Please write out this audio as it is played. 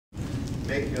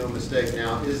make no mistake,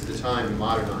 now is the time to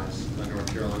modernize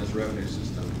North Carolina's revenue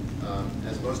system.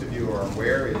 As most of you are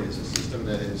aware, it is a system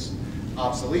that is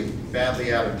obsolete,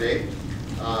 badly out of date.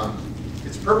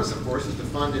 Its purpose, of course, is to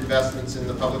fund investments in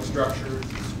the public structures,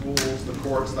 the schools, the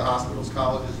courts, the hospitals,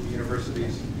 colleges, and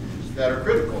universities that are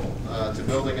critical to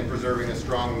building and preserving a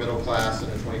strong middle class in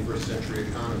a 21st century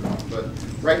economy. But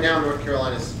right now, North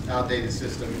Carolina's outdated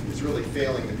system is really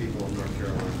failing the people of North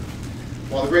Carolina.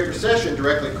 While the Great Recession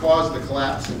directly caused the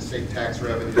collapse in state tax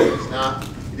revenue,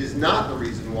 it is not the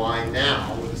reason why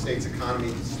now, with the state's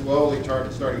economy slowly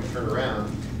starting to turn around,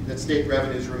 that state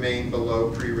revenues remain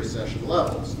below pre-recession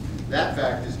levels. That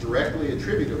fact is directly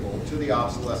attributable to the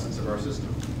obsolescence of our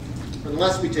system.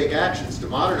 Unless we take actions to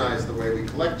modernize the way we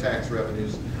collect tax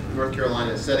revenues, North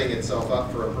Carolina is setting itself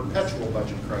up for a perpetual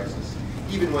budget crisis,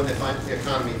 even when the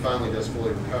economy finally does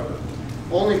fully recover.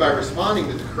 Only by responding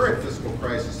to the current fiscal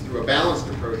crisis through a balanced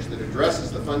approach that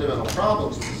addresses the fundamental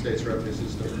problems with the state's revenue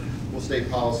system will state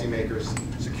policymakers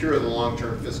secure the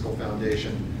long-term fiscal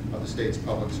foundation of the state's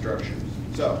public structures.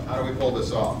 So, how do we pull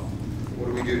this off? What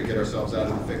do we do to get ourselves out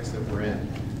of the fix that we're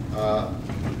in?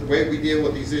 The way we deal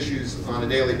with these issues on a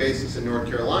daily basis in North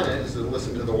Carolina is to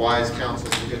listen to the wise counsel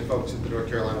of the good folks at the North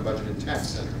Carolina Budget and Tax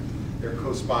Center. They're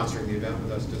co-sponsoring the event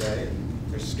with us today,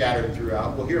 and they're scattered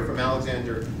throughout. We'll hear from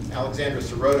Alexandra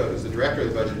Sirota, who's the director of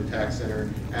the Budget and Tax Center,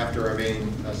 after our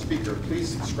main speaker. Please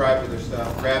subscribe to their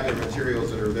stuff, grab their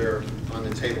materials that are there on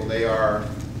the table.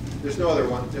 There's no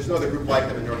other group like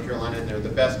them in North Carolina, and they're the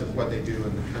best of what they do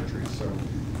in the country, so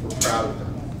we're proud of them.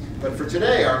 But for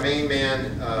today, our main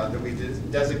man that we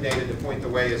designated to point the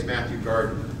way is Matthew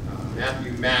Gardner.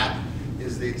 Matt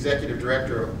is the executive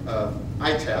director of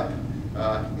ITEP,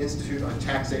 Institute on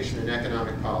Taxation and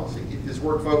Economic Policy. His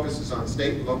work focuses on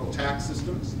state and local tax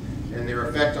systems and their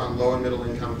effect on low and middle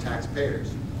income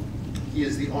taxpayers. He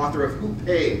is the author of Who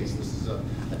Pays? This is a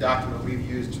document we've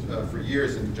used for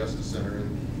years in the Justice Center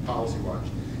and Policy Watch.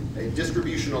 A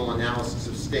distributional analysis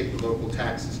of state and local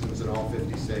tax systems in all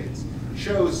 50 states.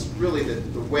 Shows really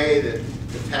that the way that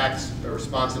the tax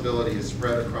responsibility is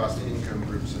spread across the income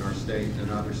groups in our state and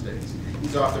other states.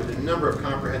 He's authored a number of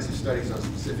comprehensive studies on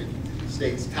specific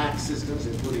states' tax systems,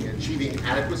 including Achieving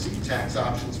Adequacy, Tax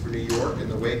Options for New York in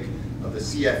the wake of the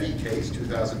CFE case,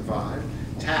 2005,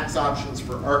 Tax Options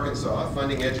for Arkansas,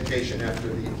 Funding Education after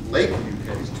the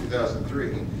Lakeview case,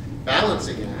 2003,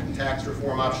 Balancing Act, Tax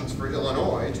Reform Options for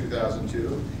Illinois,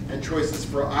 2002, and Choices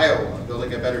for Iowa,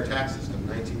 Building a Better Tax System,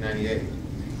 1998.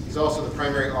 He's also the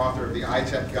primary author of the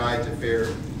ITEP Guide to Fair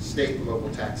State and Local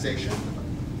Taxation,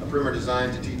 a primer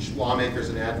designed to teach lawmakers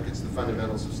and advocates the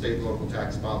fundamentals of state and local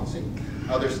tax policy.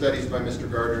 Other studies by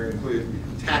Mr. Gardner include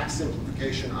Tax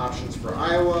Simplification Options for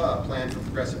Iowa, a plan for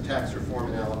progressive tax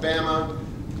reform in Alabama,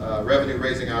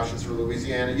 revenue-raising options for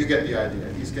Louisiana. You get the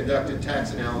idea. He's conducted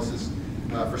tax analysis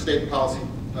for state and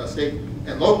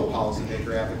local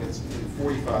policymaker advocates in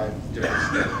 45 different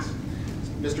states.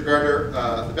 Mr. Gardner,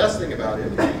 the best thing about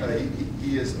him,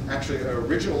 he is actually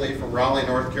originally from Raleigh,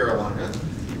 North Carolina.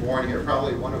 Born here,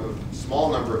 probably one of a small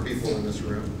number of people in this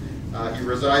room. He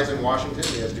resides in Washington.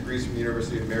 He has degrees from the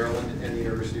University of Maryland and the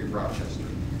University of Rochester.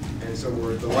 And so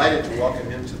we're delighted to welcome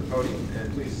him to the podium.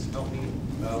 And please help me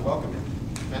welcome him.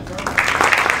 Matt Gardner.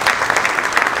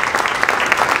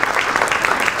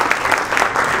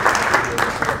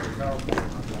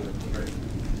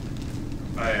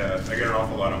 I get an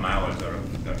awful lot of mileage out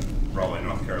of Raleigh,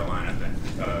 North Carolina,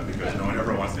 because no one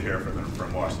ever wants to hear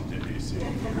from Washington, D.C.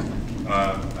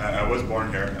 I was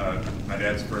born here. My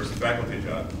dad's first faculty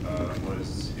job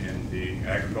was in the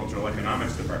Agricultural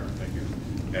Economics Department,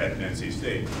 at NC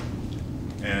State.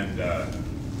 And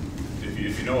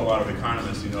if you know a lot of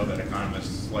economists, you know that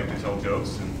economists like to tell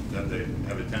jokes and that they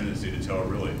have a tendency to tell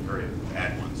really very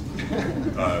bad ones.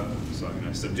 So I'm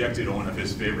going to subject you to one of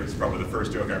his favorites, probably the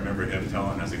first joke I remember him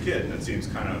telling as a kid. That seems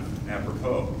kind of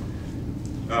apropos.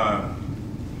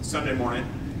 Sunday morning,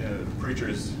 the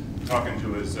preacher's talking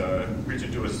to his,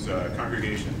 preaching to his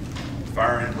congregation,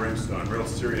 fire and brimstone, real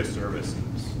serious service,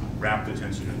 rapt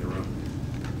attention in the room.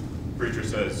 The preacher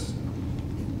says,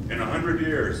 in 100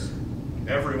 years,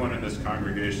 everyone in this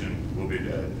congregation will be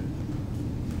dead.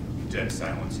 Dead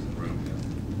silence in the room,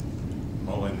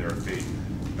 mulling their feet.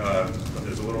 But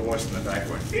there's a little voice in the back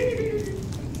going, the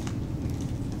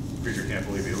preacher can't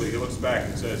believe it. He looks back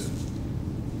and says,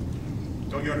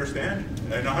 don't you understand?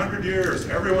 In 100 years,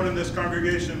 everyone in this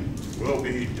congregation will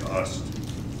be dust.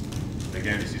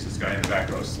 Again, he sees this guy in the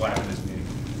back row slapping his knee.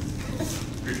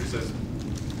 The preacher says,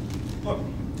 look,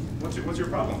 what's your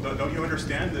problem? Don't you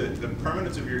understand the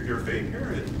permanence of your fate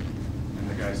here? And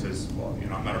the guy says, well, you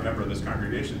know, I'm not a member of this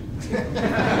congregation.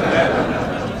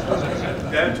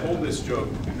 Dad told this joke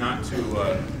not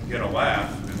to get a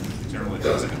laugh, and he generally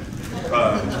doesn't,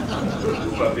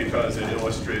 but because it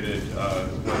illustrated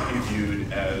what he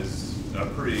viewed as a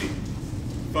pretty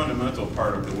fundamental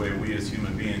part of the way we as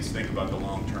human beings think about the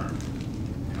long term.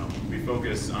 You know, we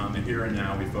focus on the here and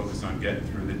now, we focus on getting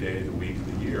through the day, the week,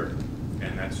 the year,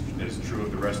 and that's as true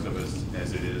of the rest of us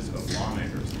as it is of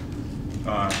lawmakers.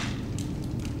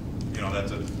 You know,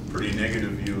 that's a pretty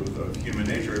negative view of human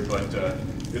nature, but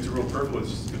it's a real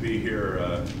privilege to be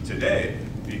here today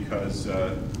because,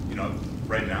 you know,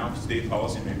 right now, state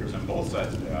policymakers on both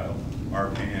sides of the aisle are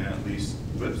paying at least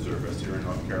lip service here in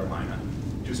North Carolina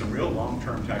to some real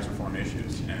long-term tax reform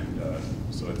issues, and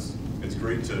so it's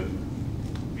great to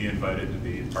be invited to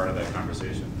be part of that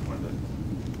conversation. I wanted to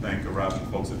thank Rob and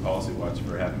folks at Policy Watch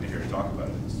for having me here to talk about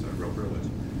it. It's a real privilege.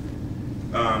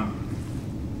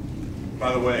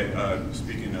 By the way,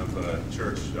 speaking of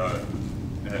church,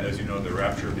 as you know, the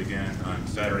rapture began on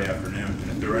Saturday afternoon, and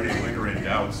if there are any lingering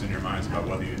doubts in your minds about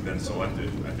whether you've been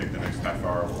selected, I think the next half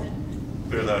hour will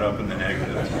clear that up in the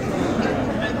negative.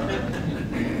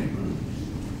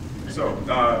 So,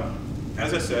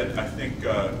 as I said, I think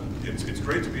it's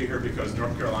great to be here because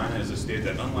North Carolina is a state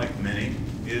that, unlike many,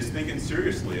 is thinking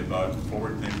seriously about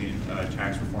forward-thinking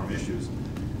tax reform issues.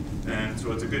 And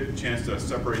so it's a good chance to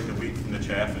separate the wheat from the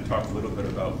chaff and talk a little bit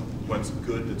about what's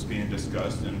good that's being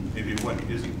discussed and maybe what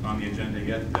isn't on the agenda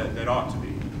yet that ought to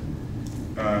be.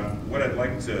 What I'd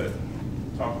like to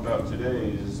talk about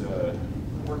today is...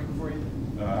 Working for you?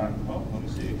 Well, let me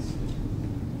see.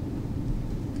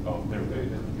 Oh, there we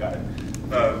go. Got it.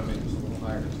 Maybe just a little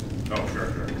higher. Oh, sure.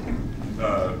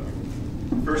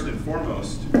 First and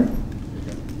foremost,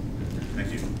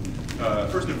 thank you.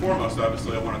 First and foremost,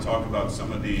 obviously, I want to talk about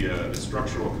some of the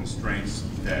structural constraints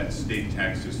that state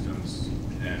tax systems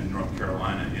and North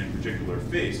Carolina in particular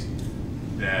face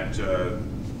that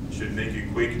should make you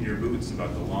quake in your boots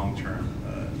about the long-term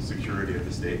security of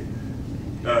the state.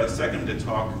 Second, to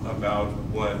talk about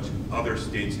what other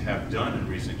states have done in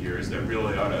recent years that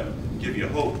really ought to give you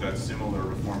hope that similar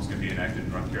reforms can be enacted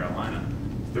in North Carolina.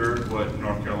 Third, what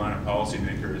North Carolina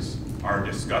policymakers are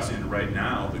discussing right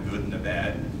now, the good and the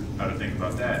bad, how to think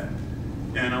about that.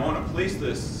 And I want to place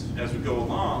this as we go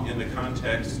along in the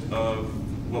context of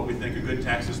what we think a good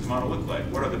tax system ought to look like.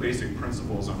 What are the basic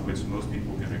principles on which most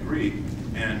people can agree?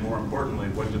 And more importantly,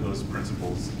 what do those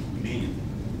principles mean?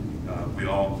 We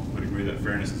all would agree that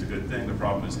fairness is a good thing. The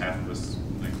problem is half of us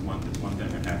think it's one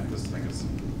thing and half of us think it's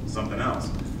something else.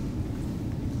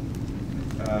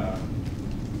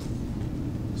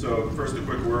 So first, a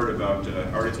quick word about,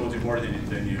 I already told you more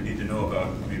than you need to know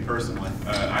about me personally.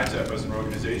 ITEP as an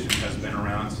organization has been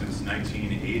around since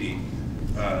 1980.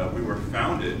 We were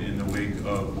founded in the wake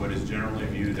of what is generally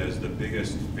viewed as the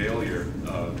biggest failure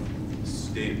of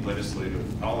state legislative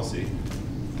policy,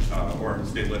 or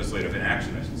state legislative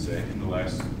inaction, I should say, in the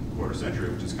last quarter century,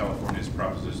 which is California's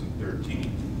Proposition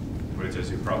 13, which, as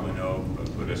you probably know,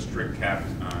 put a strict cap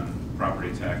on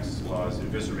property tax laws,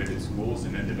 eviscerated schools,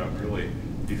 and ended up really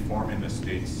deforming the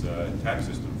state's tax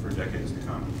system for decades to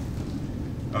come.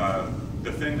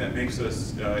 The thing that makes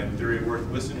us, in theory, worth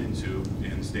listening to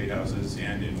in state houses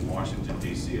and in Washington,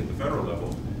 D.C. at the federal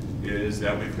level is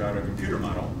that we've got a computer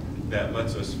model that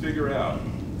lets us figure out,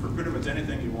 for pretty much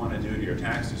anything you want to do to your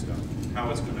tax system,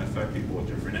 how it's going to affect people at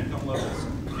different income levels,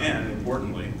 and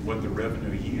importantly, what the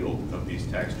revenue yield of these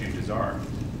tax changes are.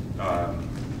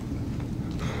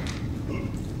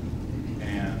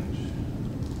 And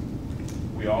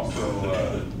we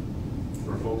also,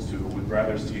 for folks who would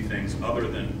rather see things other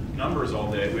than numbers all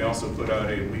day, we also put out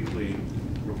a weekly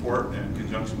report in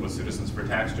conjunction with Citizens for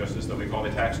Tax Justice that we call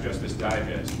the Tax Justice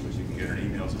Digest, which you can get an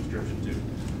email subscription to,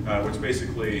 which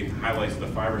basically highlights the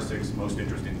 5 or 6 most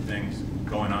interesting things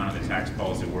going on in the tax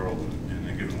policy world in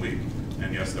a given week.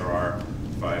 And yes, there are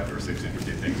 5 or 6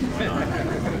 interesting things going on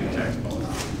in tax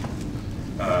policy.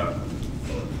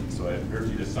 So I urge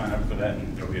you to sign up for that,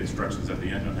 and there'll be instructions at the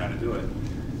end on how to do it.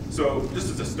 So just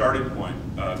as a starting point,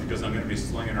 because I'm going to be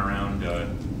slinging around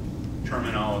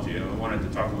terminology, I wanted to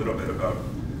talk a little bit about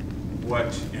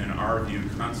what, in our view,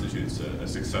 constitutes a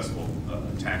successful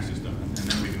tax system, and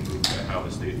then we can move to how the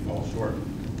state falls short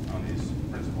on these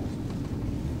principles.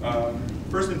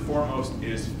 First and foremost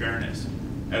is fairness.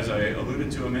 As I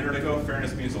alluded to a minute ago,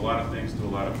 fairness means a lot of things to a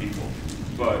lot of people.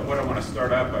 But what I want to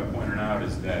start out by pointing out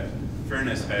is that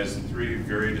fairness has 3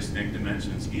 very distinct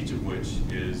dimensions, each of which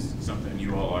is something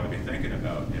you all ought to be thinking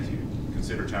about as you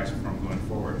consider tax reform going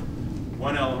forward.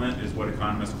 One element is what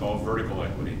economists call vertical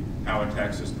equity, how a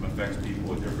tax system affects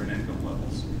people at different income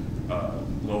levels.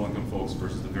 low-income folks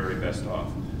versus the very best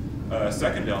off.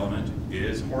 Second element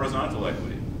is horizontal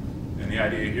equity. And the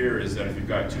idea here is that if you've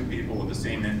got two people with the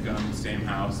same income, same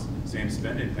house, same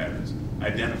spending patterns,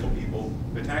 identical people,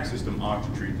 the tax system ought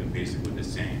to treat them basically the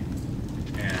same.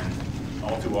 And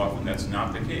all too often that's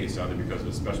not the case, either because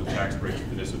of special tax breaks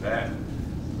for this or that,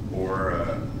 or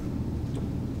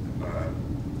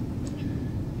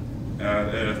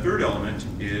a third element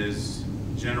is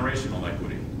generational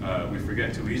equity. We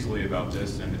forget too easily about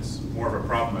this, and it's more of a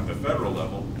problem at the federal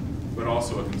level, but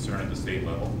also a concern at the state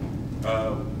level.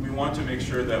 We want to make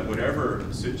sure that whatever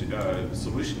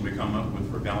solution we come up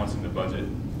with for balancing the budget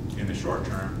in the short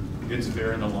term, it's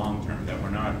fair in the long term, that we're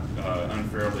not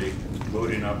unfairly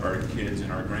loading up our kids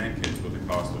and our grandkids with the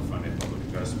cost of funding public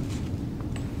investment.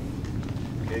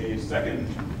 A second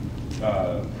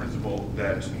principle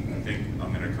that I think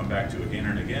I'm going to come back to again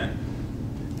and again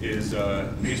is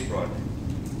base broadening.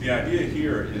 The idea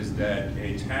here is that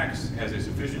a tax has a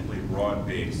sufficiently broad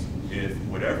base. If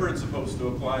whatever it's supposed to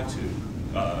apply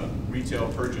to,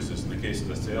 retail purchases in the case of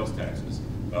the sales taxes,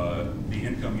 the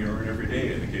income you earn every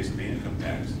day in the case of the income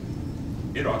tax,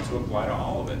 it ought to apply to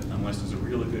all of it, unless there's a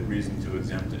really good reason to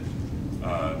exempt it.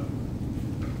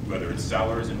 Whether it's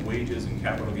salaries and wages and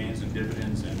capital gains and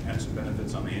dividends and pension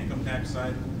benefits on the income tax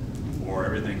side, or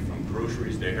everything from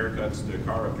groceries to haircuts to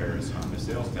car repairs on the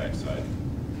sales tax side,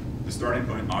 the starting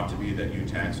point ought to be that you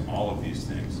tax all of these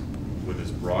things with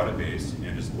as broad a base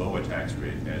and as low a tax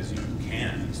rate as you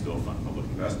can and still fund public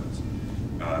investments.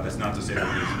 That's not to say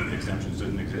that these exemptions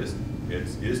shouldn't exist. It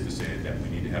is to say that we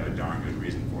need to have a darn good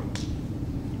reason for them.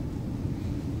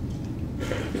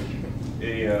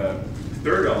 A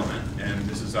third element, and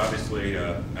this is obviously,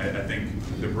 I think,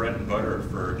 the bread and butter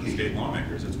for state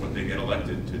lawmakers, it's what they get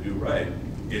elected to do right,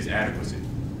 is adequacy.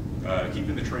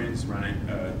 Keeping the trains running,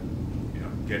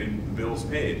 getting the bills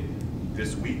paid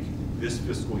this week, this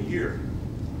fiscal year,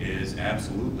 is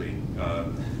absolutely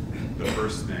the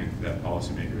first thing that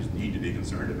policymakers need to be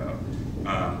concerned about.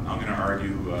 I'm going to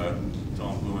argue, till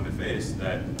I'm blue in the face,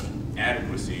 that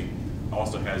adequacy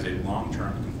also has a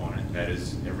long-term component that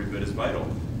is every bit as vital.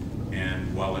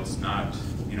 And while it's not,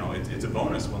 it's a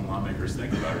bonus when lawmakers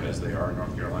think about it, as they are in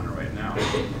North Carolina right now.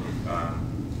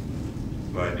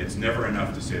 But it's never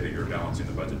enough to say that you're balancing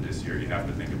the budget this year. You have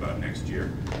to think about next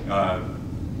year.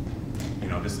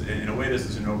 This, in a way, this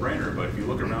is a no-brainer, but if you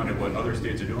look around at what other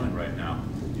states are doing right now,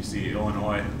 you see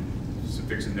Illinois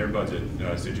fixing their budget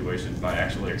situation by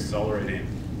actually accelerating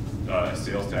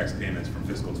sales tax payments from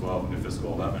fiscal 12 into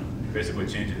fiscal 11, basically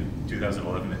changing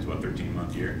 2011 into a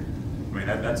 13-month year. I mean,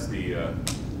 that's the,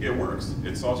 it works.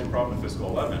 It solves your problem in fiscal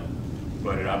 11,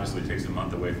 but it obviously takes a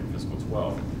month away from fiscal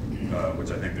 12, which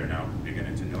I think they're now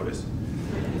beginning to notice.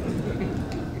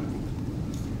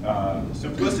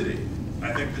 Simplicity.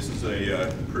 I think this is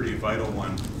a pretty vital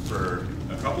one for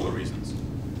a couple of reasons.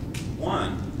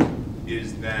 One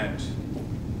is that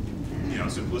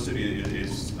simplicity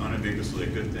is unambiguously a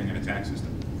good thing in a tax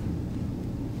system.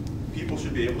 People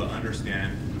should be able to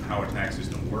understand how a tax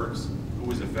system works, who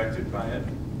is affected by it,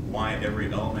 why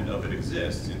every element of it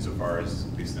exists, insofar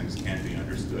as these things can be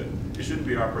understood. It shouldn't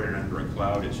be operated under a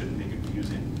cloud, it shouldn't be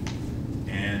confusing,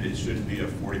 and it shouldn't be a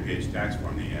 40-page tax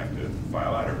form that you have to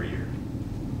file out every year.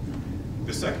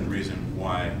 The second reason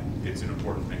why it's an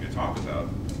important thing to talk about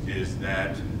is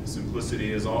that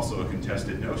simplicity is also a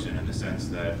contested notion, in the sense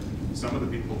that some of the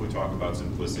people who talk about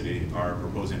simplicity are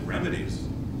proposing remedies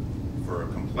for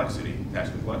complexity, tax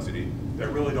complexity, that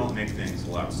really don't make things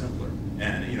a lot simpler.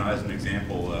 And as an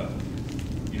example,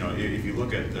 if you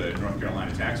look at the North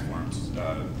Carolina tax forms,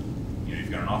 you've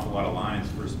got an awful lot of lines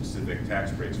for specific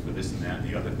tax breaks for this and that and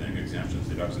the other thing, exemptions,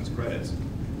 deductions, credits.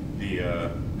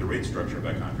 The rate structure,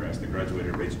 by contrast, the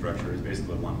graduated rate structure is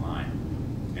basically one line.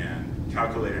 And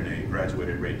calculating a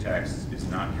graduated rate tax is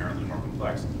not inherently more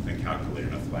complex than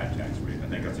calculating a flat tax rate. I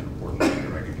think that's an important thing to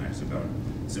recognize about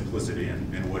simplicity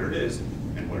and what it is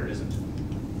and what it isn't.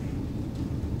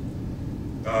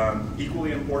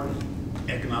 Equally important,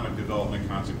 economic development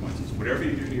consequences. Whatever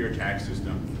you do to your tax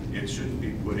system, it shouldn't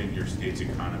be putting your state's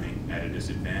economy at a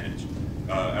disadvantage.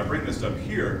 I bring this up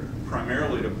here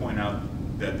primarily to point out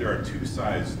that there are two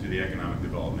sides to the economic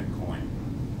development coin.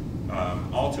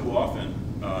 All too often,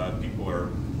 people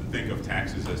think of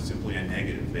taxes as simply a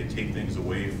negative. They take things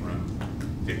away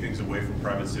from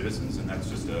private citizens, and that's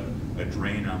just a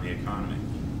drain on the economy.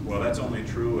 Well, that's only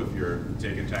true if you're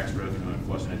taking tax revenue and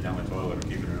flushing it down the toilet or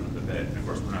keeping it under the bed. And of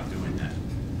course, we're not doing that.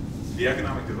 The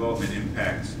economic development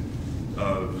impact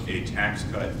of a tax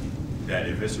cut that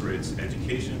eviscerates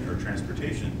education or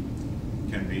transportation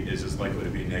is as likely to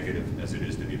be negative as it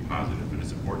is to be positive, and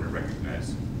it's important to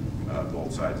recognize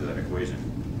both sides of that equation.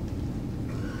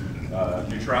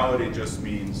 Neutrality just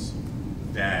means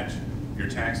that your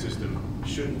tax system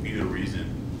shouldn't be the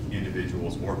reason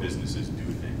individuals or businesses do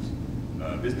things.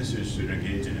 Businesses should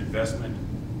engage in investment.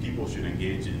 People should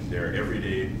engage in their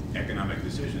everyday economic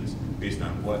decisions based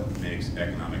on what makes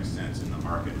economic sense in the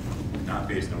market, not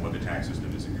based on what the tax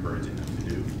system is encouraging them to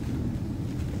do.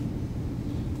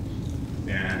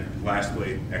 And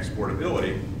lastly,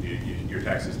 exportability. Your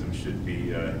tax system should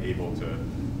be able to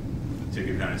take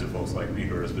advantage of folks like me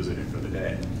who are just visiting for the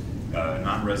day.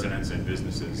 Non-residents and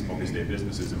businesses, multi-state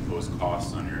businesses, impose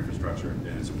costs on your infrastructure,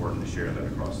 and it's important to share that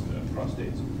across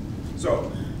states.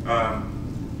 So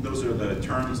those are the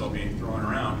terms I'll be throwing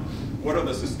around. What are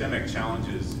the systemic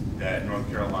challenges that North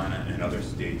Carolina and other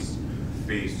states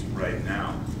face right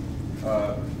now?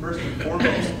 First and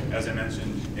foremost, as I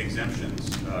mentioned,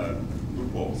 exemptions,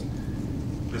 loopholes.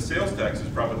 The sales tax is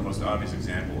probably the most obvious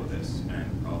example of this, and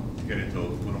I'll get into a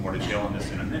little more detail on this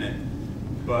in a minute.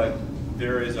 But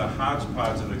there is a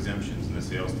hodgepodge of exemptions in the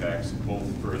sales tax, both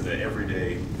for the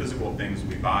everyday physical things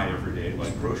we buy every day,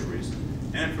 like groceries,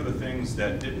 and for the things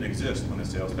that didn't exist when the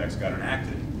sales tax got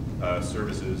enacted,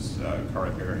 services, car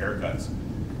repair, haircuts.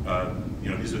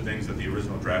 These are things that the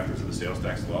original drafters of the sales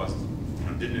tax laws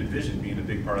didn't envision being a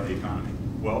big part of the economy.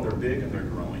 Well, they're big and they're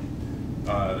growing.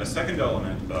 The second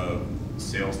element of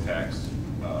sales tax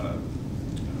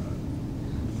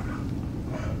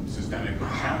systemic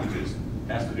challenges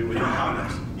has to do with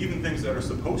e-commerce. Even things that are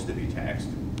supposed to be taxed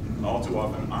all too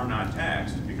often are not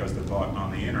taxed because they're bought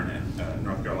on the internet.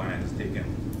 North Carolina has taken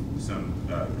some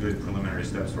good preliminary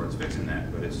steps towards fixing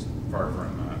that, but it's far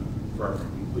from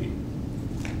complete.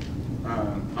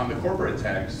 On the corporate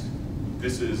tax,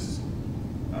 this is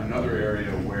another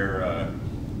area where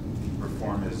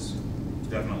reform is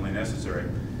definitely necessary.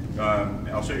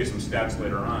 I'll show you some stats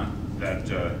later on that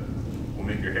will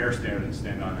make your hair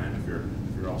stand on end if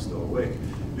you're all still awake.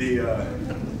 The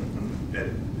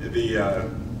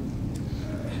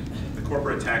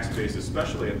corporate tax base,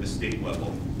 especially at the state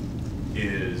level,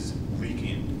 is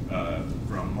leaking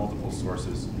from multiple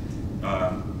sources.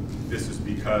 This is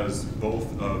because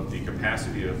both of the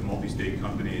capacity of multi-state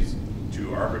companies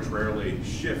to arbitrarily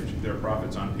shift their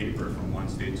profits on paper from one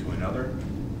state to another.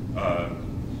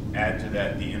 Add to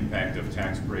that the impact of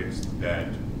tax breaks that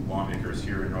lawmakers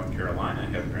here in North Carolina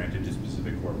have granted to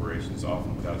specific corporations,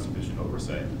 often without sufficient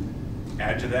oversight.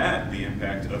 Add to that the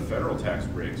impact of federal tax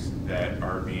breaks that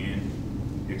are being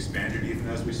expanded even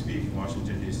as we speak in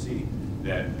Washington, D.C.,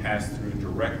 that pass through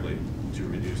directly to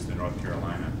reduce the North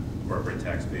Carolina corporate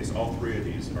tax base. All three of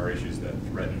these are issues that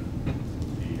threaten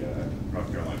the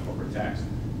North Carolina corporate tax.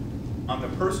 On the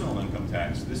personal income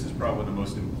tax, this is probably the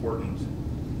most important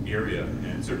area,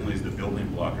 and certainly is the building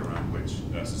block around which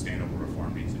sustainable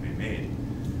reform needs to be made.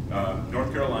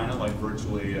 North Carolina, like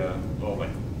virtually, like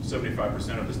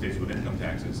 75% of the states with income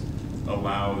taxes,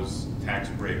 allows tax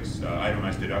breaks,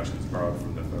 itemized deductions borrowed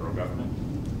from the federal government,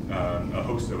 a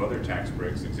host of other tax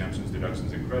breaks, exemptions,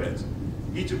 deductions, and credits,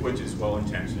 each of which is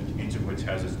well-intentioned, each of which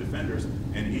has its defenders,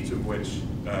 and each of which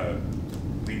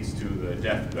leads to the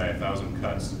death by 1,000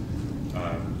 cuts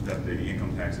that the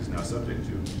income tax is now subject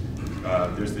to.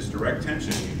 There's this direct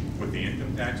tension with the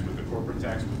income tax, with the corporate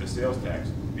tax, with the sales tax,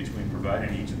 between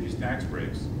providing each of these tax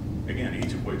breaks, again,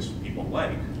 each of which people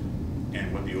like,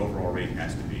 and what the overall rate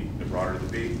has to be. The broader the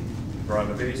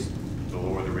base, the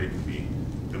lower the rate can be.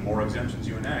 The more exemptions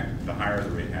you enact, the higher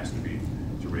the rate has to be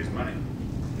to raise money.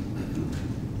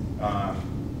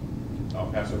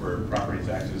 I'll pass over property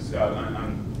taxes.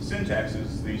 On sin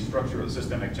taxes, the structure of the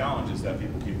systemic challenges that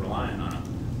people keep relying on them.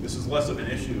 This is less of an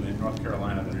issue in North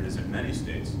Carolina than it is in many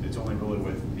states. It's only really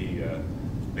with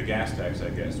the gas tax, I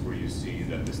guess, where you see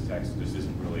that this tax just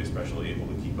isn't really especially able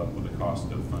to keep up with the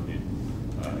cost of funding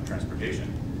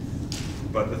transportation.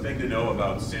 But the thing to know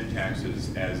about sin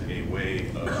taxes as a way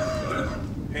of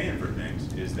paying for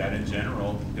things is that in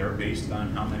general, they're based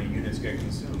on how many units get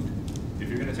consumed. If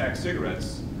you're going to tax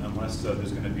cigarettes, unless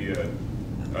there's going to be a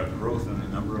growth in the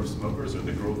number of smokers or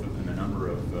the growth in the number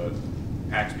of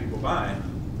packs people buy,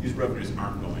 these revenues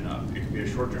aren't going up. It can be a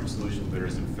short-term solution, but it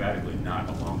is emphatically not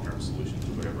a long-term solution to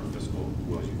whatever fiscal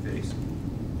woes you face.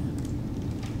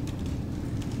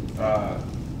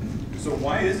 So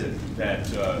why is it that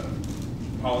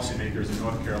policymakers in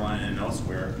North Carolina and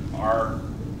elsewhere are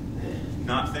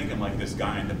not thinking like this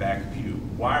guy in the back pew?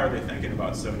 Why are they thinking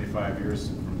about 75 years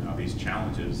from now, these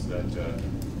challenges that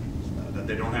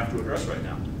they don't have to address right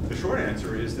now? The short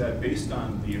answer is that based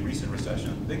on the recent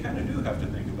recession, they kind of do have to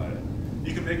think about it.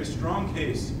 You can make a strong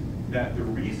case that the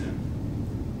reason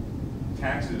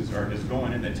taxes are just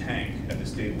going in the tank at the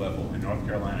state level in North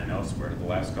Carolina and elsewhere the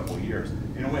last couple of years,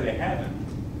 in a way they haven't,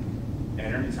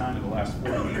 at any time in the last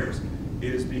 40 years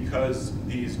is because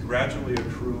these gradually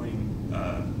accruing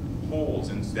holes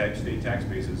in state tax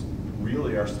bases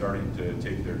really are starting to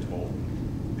take their toll.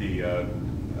 The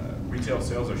retail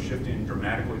sales are shifting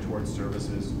dramatically towards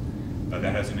services.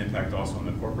 That has an impact also on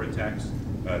the corporate tax.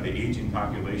 The aging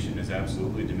population is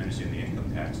absolutely diminishing the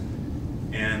income tax.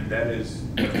 And that is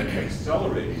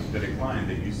accelerating the decline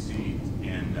that you see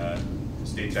in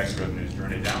state tax revenues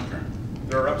during a downturn.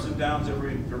 There are ups and downs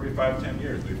every 5-10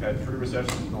 years. We've had 3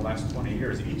 recessions in the last 20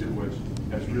 years, each of which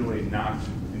has really knocked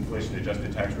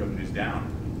inflation-adjusted tax revenues down.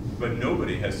 But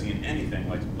nobody has seen anything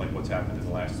like what's happened in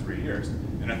the last 3 years.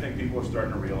 And I think people are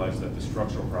starting to realize that the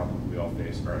structural problems we all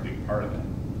face are a big part of that.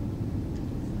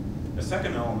 The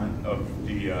second element of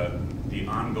the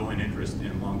ongoing interest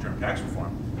in long-term tax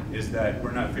reform is that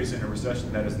we're not facing a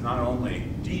recession that is not only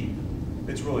deep,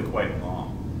 it's really quite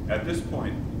long. At this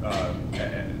point,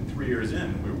 3 years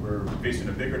in, we're facing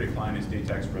a bigger decline in state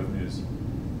tax revenues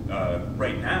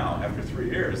right now, after 3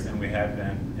 years, than we had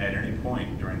been at any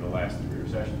point during the last 3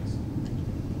 recessions.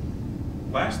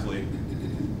 Lastly,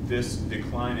 this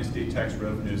decline in state tax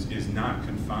revenues is not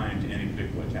confined to any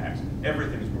particular tax.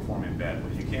 Everything is performing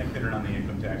badly. You can't pin it on the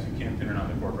income tax, you can't pin it on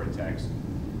the corporate tax.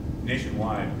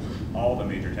 Nationwide, all the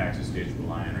major taxes states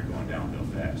rely on are going downhill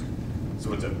fast.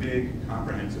 So it's a big,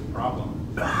 comprehensive problem.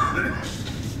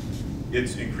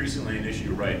 It's increasingly an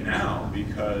issue right now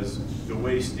because the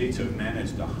way states have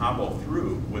managed to hobble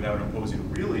through without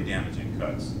imposing really damaging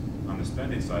cuts on the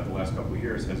spending side the last couple of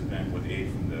years has been with aid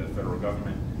from the federal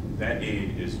government. That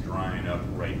aid is drying up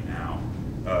right now.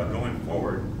 Going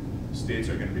forward, states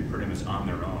are going to be pretty much on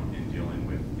their own in dealing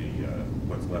with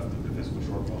what's left of the fiscal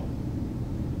shortfall.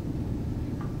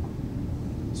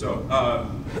 So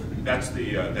that's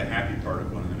the happy part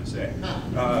of what I'm going to say.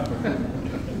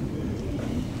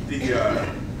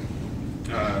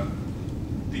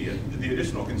 The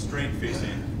additional constraint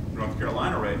facing North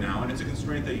Carolina right now, and it's a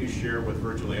constraint that you share with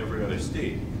virtually every other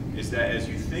state, is that as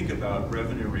you think about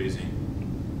revenue raising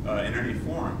in any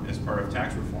form as part of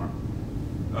tax reform,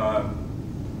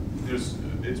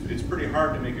 it's pretty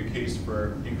hard to make a case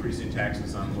for increasing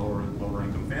taxes on lower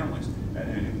income families,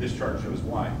 and this chart shows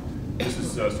why. This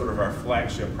is sort of our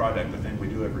flagship product, the thing we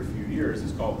do every few years.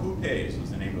 It's called Who Pays,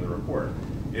 is the name of the report.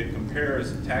 It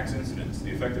compares tax incidence, the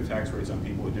effective tax rates on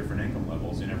people at different income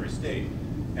levels in every state.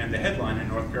 And the headline in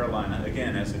North Carolina,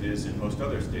 again, as it is in most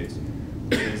other states,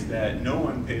 is that no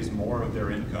one pays more of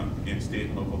their income in state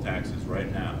and local taxes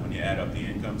right now. When you add up the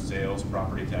income, sales,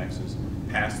 property taxes,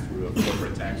 pass-through of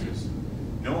corporate taxes,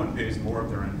 no one pays more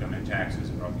of their income in taxes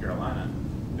in North Carolina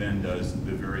than does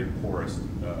the very poorest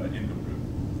income group.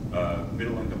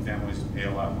 Middle-income families pay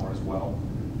a lot more as well.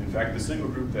 In fact, the single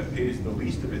group that pays the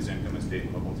least of its income in state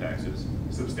and local taxes,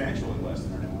 substantially less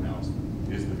than anyone else,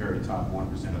 is the very top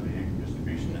 1% of the income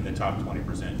distribution and the top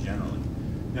 20% generally.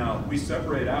 Now, we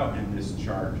separate out in this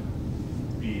chart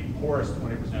the poorest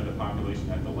 20% of the population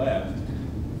at the left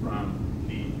from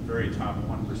the very top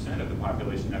 1% of the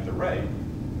population at the right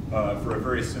for a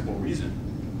very simple reason.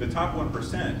 The top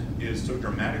 1% is so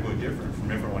dramatically different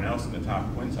from everyone else in the top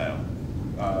quintile.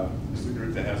 This is a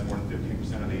group that has more than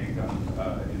 15% of the income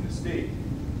in the state.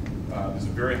 There's a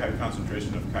very high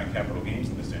concentration of capital gains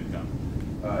in this income.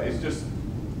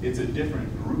 It's a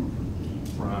different group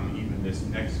from even this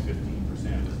next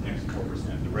 15%, this next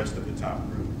 4%, the rest of the top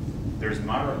group. There's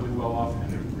moderately well off and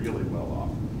there's really well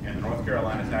off. And the North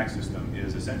Carolina tax system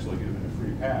is essentially giving a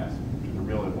free pass to the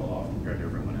really well off compared to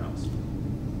everyone else.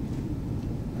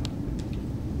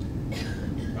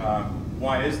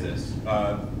 Why is this?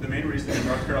 The main reason in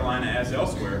North Carolina, as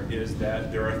elsewhere, is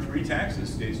that there are 3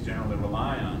 taxes states generally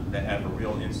rely on that have a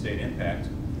real in-state impact: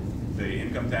 the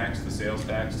income tax, the sales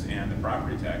tax, and the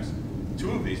property tax.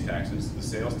 2 of these taxes, the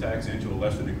sales tax and to a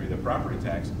lesser degree the property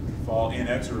tax, fall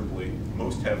inexorably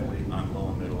most heavily on low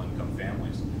and middle income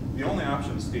families. The only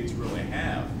option states really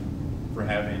have for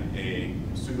having a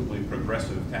suitably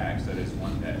progressive tax, that is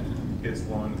one that hits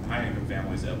low and high income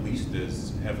families at least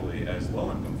as heavily as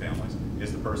low income families,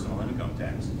 is the personal income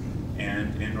tax.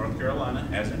 And in North Carolina,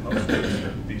 as in most states,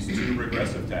 these 2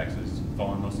 regressive taxes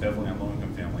falling most heavily on low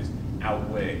income families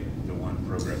outweigh the one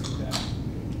progressive tax.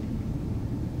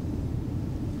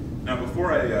 Now,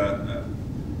 before I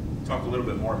talk a little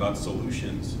bit more about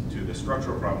solutions to the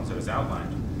structural problems that is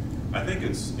outlined, I think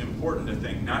it's important to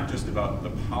think not just about the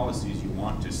policies you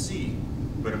want to see,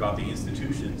 but about the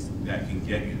institutions that can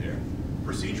get you there.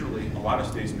 Procedurally, a lot of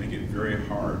states make it very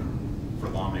hard for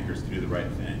lawmakers to do the right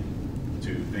thing,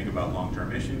 to think about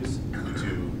long-term issues,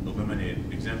 to eliminate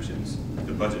exemptions,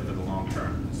 to budget for the long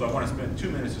term. So I want to spend 2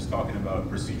 minutes just talking about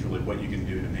procedurally what you can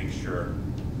do to make sure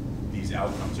these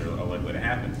outcomes are likely to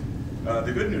happen.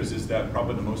 The good news is that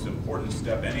probably the most important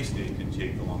step any state can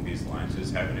take along these lines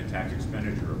is having a tax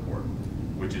expenditure report,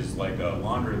 which is like a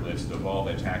laundry list of all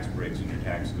the tax breaks in your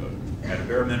tax code. At a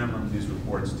bare minimum, these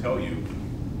reports tell you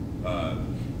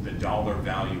the dollar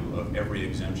value of every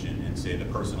exemption in, say, the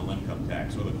personal income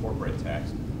tax or the corporate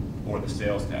tax or the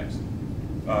sales tax.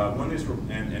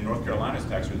 And North Carolina's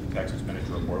tax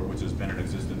expenditure report, which has been in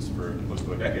existence for close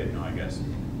to a decade now, I guess,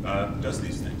 does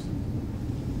these things.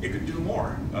 It could do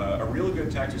more. A really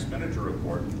good tax expenditure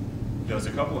report does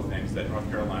a couple of things that North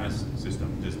Carolina's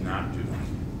system does not do.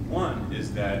 One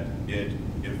is that it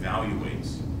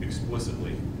evaluates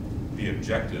explicitly the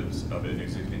objectives of an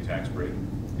existing tax break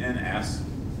and asks,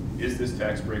 is this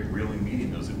tax break really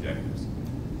meeting those objectives?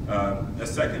 A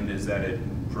second is that it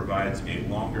provides a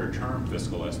longer term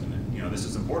fiscal estimate. You know, this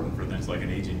is important for things like an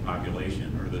aging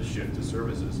population or the shift to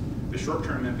services. The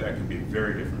short-term impact can be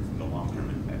very different from the long-term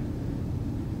impact.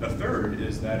 A third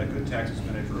is that a good tax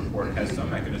expenditure report has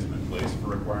some mechanism in place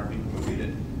for requiring people to read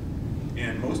it.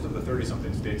 In most of the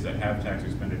 30-something states that have tax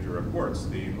expenditure reports,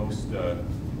 the most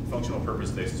functional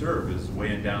purpose they serve is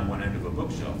weighing down one end of a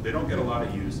bookshelf. They don't get a lot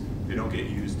of use. They don't get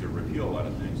used to review a lot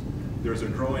of things. There's a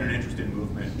growing and interesting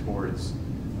movement towards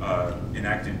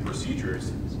enacting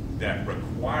procedures that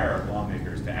require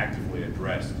lawmakers to actively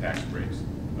address tax breaks,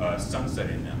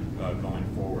 sunsetting them going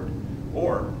forward,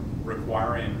 or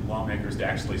requiring lawmakers to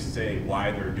actually say why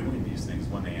they're doing these things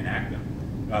when they enact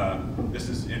them. This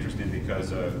is interesting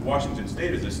because Washington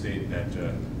State is a state that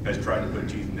has tried to put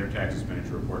teeth in their tax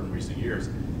expenditure report in recent years.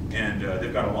 And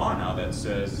they've got a law now that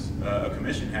says a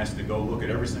commission has to go look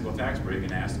at every single tax break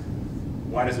and ask,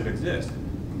 why does it exist?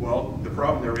 Well, the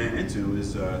problem they ran into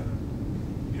is,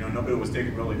 nobody was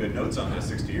taking really good notes on this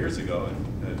 60 years ago.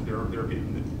 And there are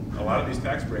people, a lot of these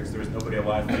tax breaks, there's nobody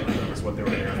alive that remembers what they were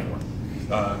there for.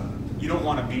 You don't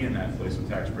want to be in that place with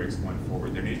tax breaks going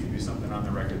forward. There needs to be something on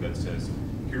the record that says,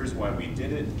 here's why we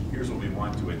did it, here's what we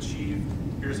want to achieve,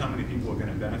 here's how many people are going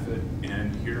to benefit,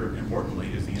 and here,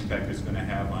 importantly, is the impact it's going to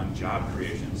have on job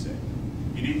creation, say.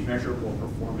 You need measurable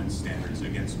performance standards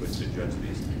against which to judge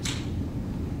these things.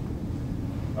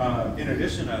 In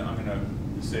addition, I'm going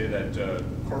to say that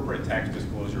corporate tax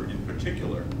disclosure in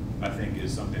particular, I think,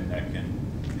 is something that can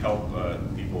help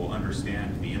people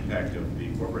understand the impact of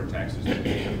the corporate taxes.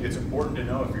 It's important to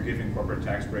know if you're giving corporate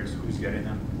tax breaks, who's getting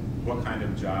them, what kind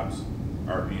of jobs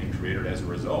are being created as a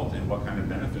result, and what kind of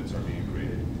benefits are being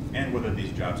created, and whether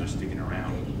these jobs are sticking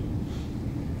around.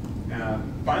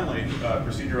 Finally,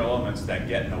 procedural elements that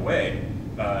get in the way.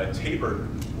 TABOR,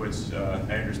 which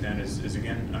I understand is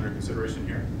again under consideration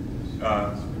here,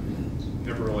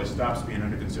 never really stops being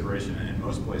under consideration in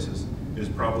most places, is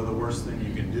probably the worst thing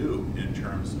you can do in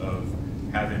terms of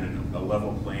having a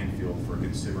level playing field for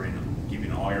considering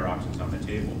keeping all your options on the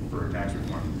table for tax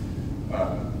reform.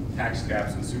 Tax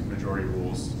caps and supermajority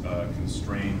rules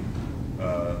constrain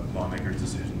lawmakers'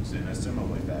 decisions in a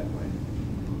similarly bad way.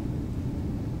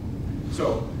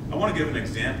 So I want to give an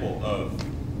example of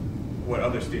what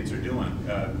other states are doing.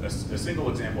 A single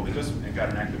example that just got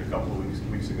enacted a couple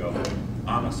of weeks ago.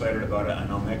 I'm excited about it. I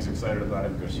know Meg's excited about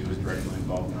it because she was directly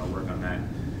involved in our work on that.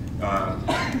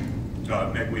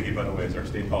 Meg Weehee, by the way, is our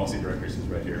state policy director. She's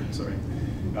right here. Sorry.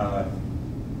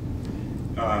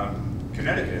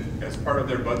 Connecticut, as part of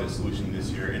their budget solution this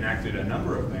year, enacted a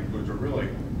number of things which are really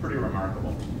pretty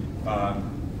remarkable.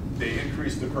 They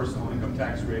increased the personal income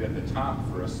tax rate at the top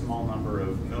for a small number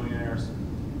of millionaires.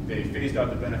 They phased out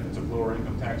the benefits of lower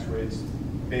income tax rates.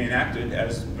 They enacted,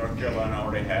 as North Carolina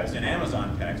already has, an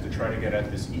Amazon tax to try to get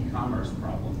at this e-commerce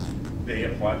problem. They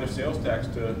applied their sales tax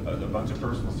to a bunch of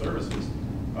personal services.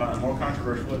 More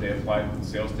controversially, they applied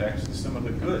sales tax to some of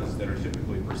the goods that are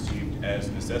typically perceived as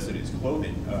necessities.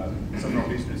 Clothing. Some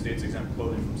northeastern states exempt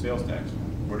clothing from sales tax.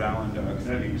 Rhode Island,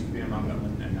 Connecticut used to be among them,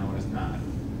 and now it is not.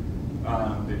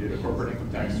 They did a corporate income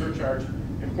tax surcharge.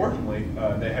 Importantly,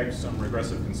 they had some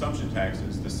regressive consumption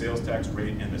taxes. The sales tax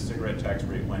rate and the cigarette tax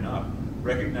rate went up.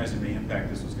 Recognizing the impact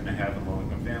this was going to have on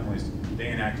low-income families,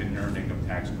 they enacted an earned income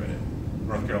tax credit.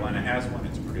 North Carolina has one.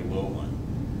 It's a pretty low one.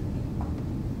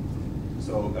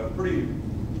 So a pretty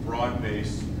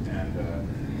broad-based and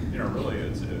really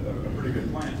it's a pretty good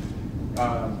plan.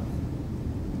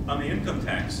 On the income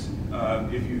tax,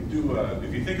 if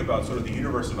you think about sort of the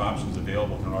universe of options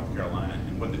available to North Carolina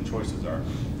and what the choices are,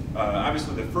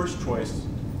 obviously the first choice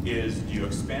is, do you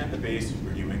expand the base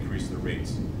or do you increase the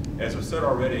rates? As I've said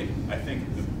already, I think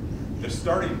the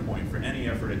starting point for any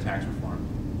effort at tax reform,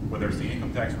 whether it's the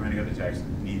income tax or any other tax,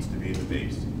 needs to be the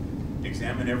base.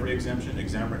 Examine every exemption,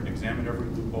 examine every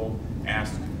loophole,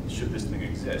 ask, should this thing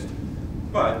exist?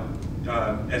 But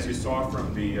as you saw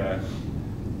from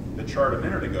the chart a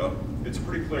minute ago, it's a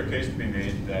pretty clear case to be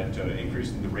made that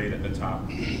increasing the rate at the top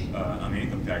on the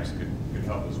income tax could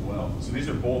help as well. So these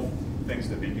are both things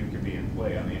that can be in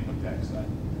play on the income tax side.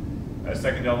 A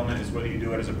second element is whether you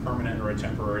do it as a permanent or a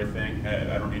temporary thing.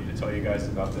 I don't need to tell you guys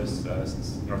about this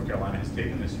since North Carolina has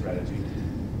taken this strategy.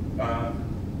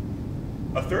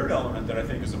 A third element that I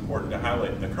think is important to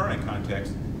highlight in the current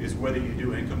context is whether you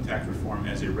do income tax reform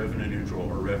as a revenue neutral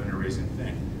or revenue raising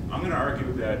thing. I'm going to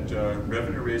argue that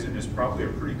revenue raising is probably a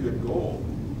pretty good goal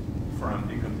from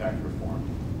income tax reform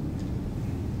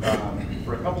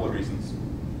for a couple of reasons.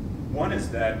 One is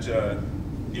that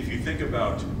if you think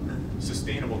about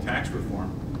sustainable tax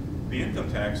reform, the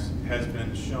income tax has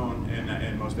been shown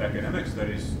in most academic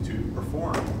studies to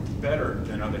perform better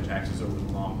than other taxes over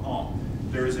the long haul.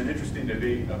 There is an interesting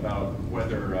debate about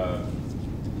whether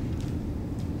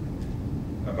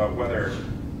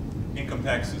income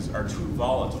taxes are too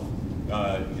volatile.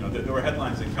 There were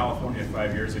headlines in California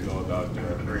 5 years ago about,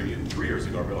 3 years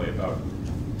ago really, about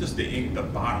just the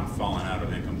bottom falling out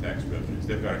of income tax revenues.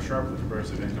 They've got a sharply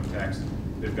progressive income tax.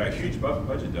 They've got huge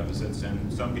budget deficits,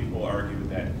 and some people argue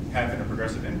that having a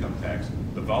progressive income tax,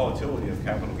 the volatility of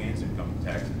capital gains income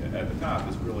tax at the top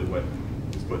is really what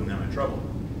is putting them in trouble.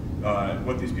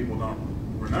 What these people don't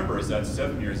remember is that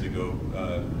 7 years ago,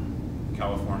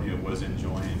 California was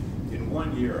enjoying, in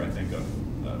 1 year, I think, a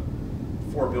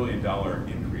 $4 billion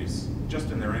increase just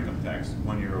in their income tax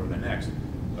 1 year over the next,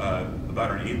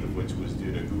 about an eighth of which was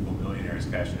due to Google millionaires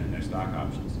cashing in their stock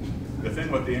options. The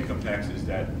thing with the income tax is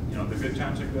that the good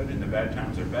times are good and the bad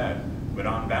times are bad, but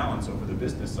on balance over the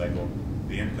business cycle,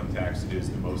 the income tax is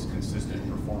the most consistent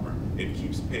performer. It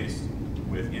keeps pace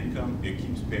with income, it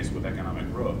keeps pace with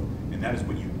economic growth, and that is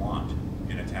what you want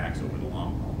in a tax over the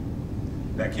long haul.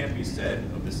 That can't be said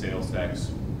of the sales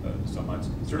tax so much,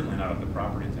 certainly not of the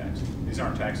property tax. These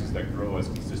aren't taxes that grow as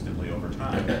consistently over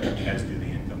time as do the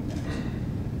income tax.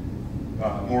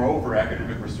 Moreover,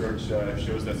 academic research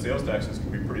shows that sales taxes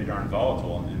can be pretty darn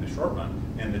volatile in the short run.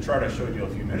 And the chart I showed you a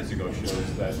few minutes ago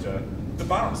shows that the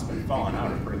bottom's been falling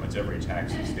out of pretty much every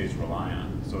tax that states rely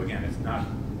on. So again, it's not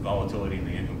volatility in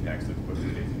the income tax that's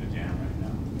putting states in a jam right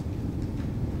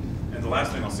now. And the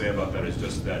last thing I'll say about that is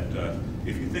just that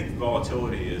if you think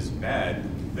volatility is bad,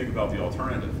 think about the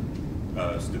alternative.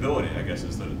 Stability, I guess,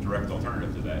 is the direct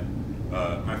alternative to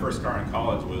that. My first car in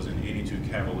college was an '82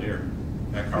 Cavalier.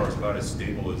 That car was about as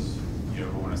stable as you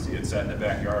ever want to see. It sat in the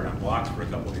backyard on blocks for a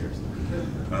couple of years.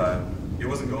 It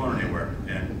wasn't going anywhere,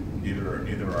 and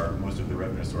neither are most of the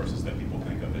revenue sources that people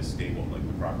think of as stable, like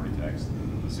the property tax,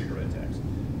 the cigarette tax.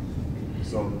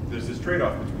 So there's this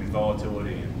trade-off between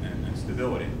volatility and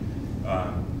stability,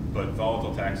 but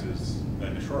volatile taxes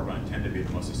in the short run tend to be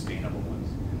the most sustainable ones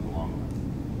in the long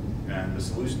run. And the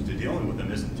solution to dealing with them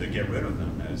isn't to get rid of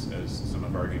them, as some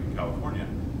have argued in California,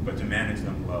 but to manage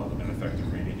them well with an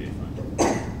effective rainy day fund.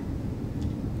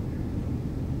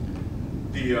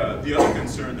 The other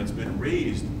concern that's been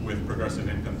raised with progressive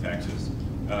income taxes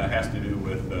has to do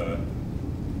with the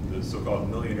so-called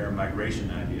millionaire migration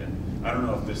idea. I don't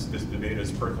know if this debate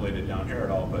has percolated down here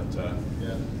at all, but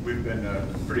yeah, we've been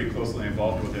pretty closely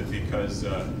involved with it because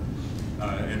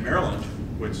in Maryland,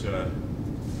 which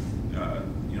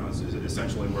is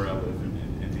essentially where I live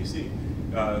in DC,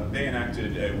 they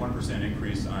enacted a 1%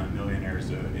 increase on millionaires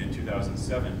in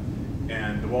 2007,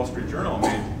 and the Wall Street Journal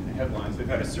made headlines. They've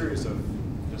had a series of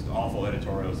just awful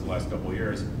editorials the last couple of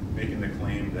years making the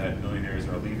claim that millionaires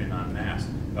are leaving en masse.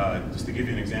 Just to give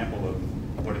you an example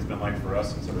of what it's been like for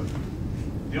us in sort of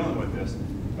dealing with this,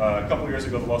 a couple of years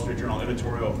ago, the Wall Street Journal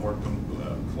editorial board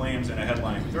claims in a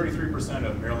headline 33%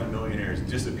 of Maryland millionaires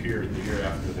disappeared the year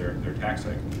after their tax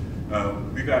hike.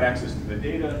 We got access to the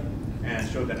data and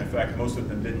showed that in fact most of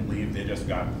them didn't leave, they just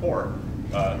got poor,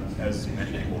 as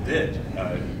many people did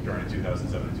during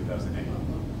 2007 and 2008.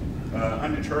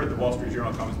 Undeterred, the Wall Street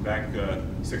Journal comes back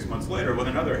 6 months later with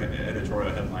another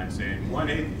editorial headline saying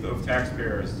 1/8 of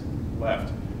taxpayers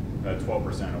left,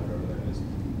 12% or whatever that is.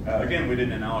 Again, we did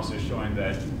an analysis showing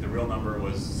that the real number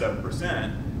was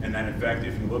 7%, and that in fact,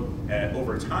 if you look at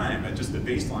over time at just the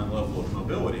baseline level of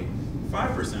mobility,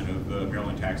 5% of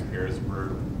Maryland taxpayers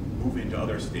were moving to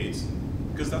other states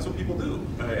because that's what people do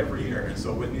every year. And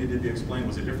so what needed to be explained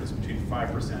was the difference between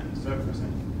 5% and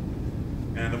 7%.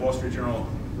 And the Wall Street Journal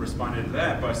responded to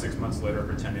that by 6 months later,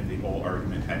 pretending the whole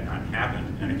argument had not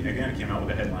happened. And again, it came out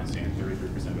with a headline saying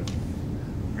 33% of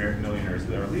American millionaires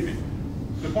that are leaving.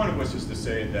 The point of which is to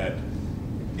say that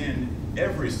in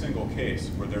every single case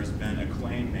where there's been a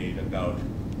claim made about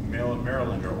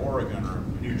Maryland or Oregon or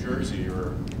New Jersey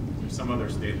or some other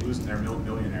state losing their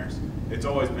millionaires, it's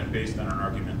always been based on an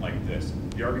argument like this.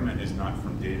 The argument is not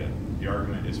from data. The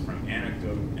argument is from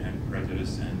anecdote and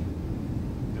prejudice and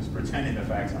just pretending the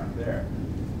facts aren't there.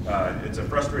 It's a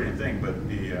frustrating thing, but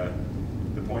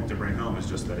the point to bring home is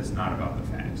just that it's not about the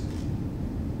facts.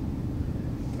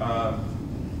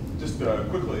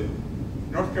 Quickly,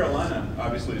 North Carolina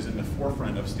obviously is in the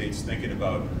forefront of states thinking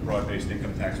about broad-based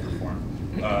income tax reform,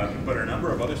 but a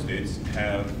number of other states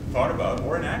have thought about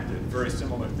or enacted very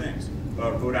similar things.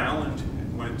 Rhode Island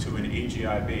went to an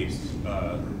AGI base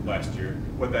last year.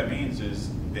 What that means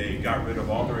is they got rid of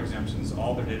all their exemptions,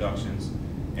 all their deductions,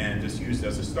 and just used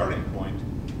as a starting point.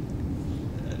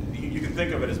 You can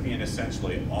think of it as being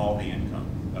essentially all the income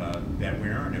that we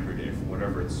earn every day from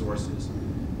whatever its source is.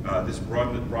 This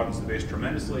broadens the base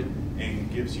tremendously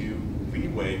and gives you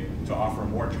leeway to offer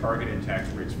more targeted tax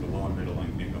breaks for low and middle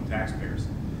income taxpayers.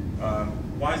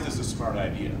 Why is this a smart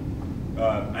idea?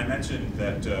 I mentioned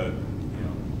that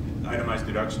itemized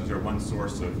deductions are one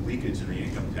source of leakage in the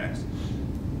income tax.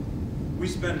 We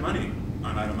spend money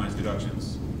on itemized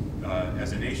deductions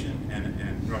as a nation,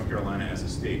 and North Carolina as a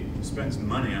state spends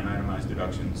money on itemized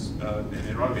deductions, and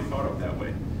it ought to be thought of that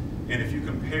way. And if you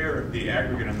compare the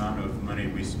aggregate amount of money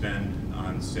we spend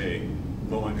on, say,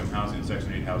 low-income housing,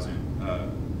 Section 8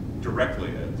 housing,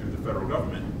 directly through the federal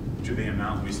government, to the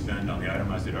amount we spend on the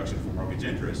itemized deduction for mortgage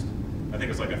interest, I think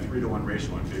it's like a 3-to-1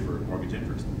 ratio in favor of mortgage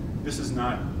interest. This is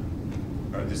not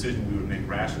a decision we would make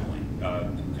rationally,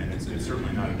 and it's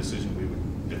certainly not a decision we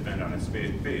would defend on its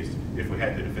face if we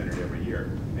had to defend it every year,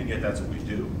 and yet that's what we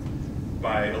do.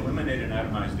 By eliminating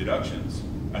itemized deductions,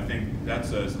 I think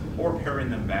that's or paring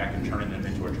them back and turning them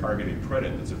into a targeted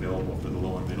credit that's available for the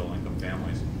low and middle income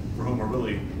families for whom we're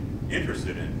really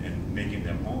interested in making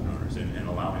them homeowners and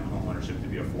allowing homeownership to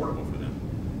be affordable for them.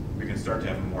 We can start to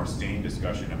have a more sane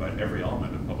discussion about every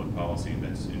element of public policy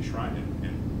that's enshrined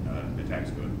in the tax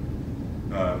code.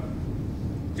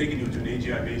 Taking you to an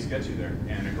AGI base gets you there,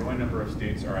 and a growing number of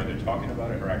states are either talking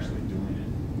about it or actually doing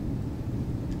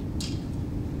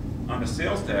it. On the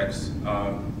sales tax,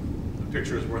 the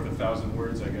picture is worth 1,000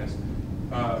 words, I guess.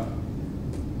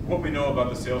 What we know about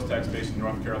the sales tax base in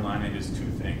North Carolina is two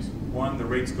things. One, the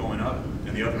rate's going up,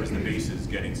 and the other is the base is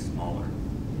getting smaller.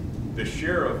 The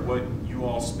share of what you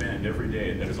all spend every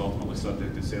day that is ultimately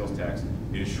subject to sales tax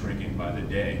is shrinking by the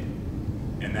day,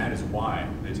 and that is why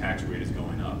the tax rate is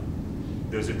going up.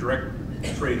 There's a direct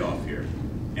trade-off here.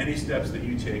 Any steps that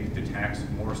you take to tax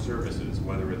more services,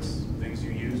 whether it's things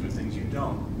you use or things you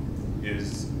don't,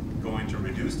 is going to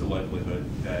reduce the likelihood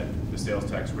that the sales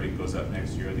tax rate goes up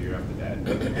next year or the year after that,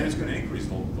 and it's going to increase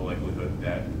the likelihood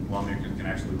that lawmakers can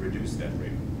actually reduce that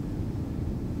rate.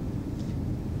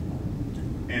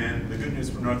 And the good news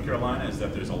for North Carolina is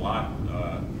that there's a lot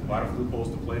of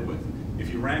loopholes to play with. If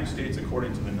you rank states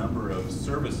according to the number of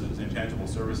services, intangible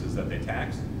services that they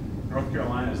tax, North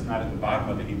Carolina is not at the bottom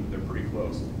of the heap, but they're pretty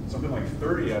close. Something like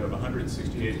 30 out of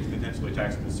 168 potentially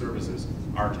taxable services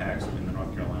are taxed in the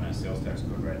North Carolina sales tax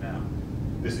code right now.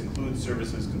 This includes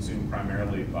services consumed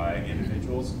primarily by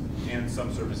individuals and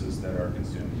some services that are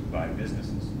consumed by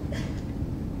businesses.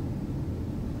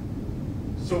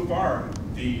 So far,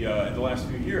 in the last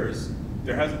few years,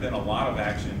 there hasn't been a lot of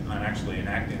action on actually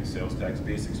enacting sales tax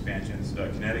base expansions.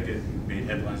 Connecticut made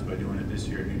headlines by doing it this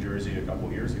year, New Jersey a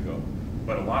couple years ago.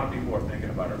 But a lot of people are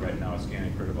thinking about it right now as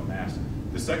gaining critical mass.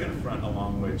 The second front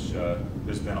along which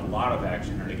there's been a lot of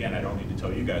action, and again, I don't need to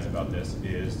tell you guys about this,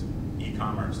 is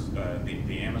e-commerce,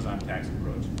 the Amazon tax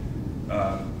approach.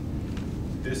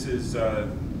 This is,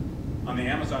 on the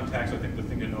Amazon tax, I think the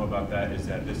thing to know about that is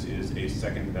that this is a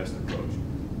second best approach.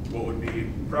 What would be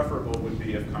preferable would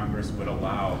be if Congress would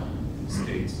allow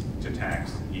states to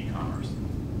tax e-commerce.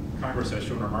 Congress has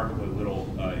shown remarkably little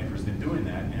interest in doing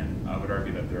that, and I would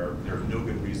argue that there are no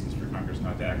good reasons for Congress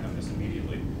not to act on this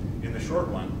immediately. In the short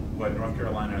run, what North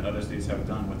Carolina and other states have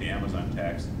done with the Amazon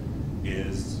tax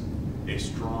is a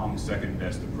strong second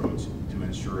best approach to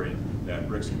ensuring that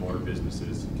bricks and mortar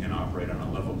businesses can operate on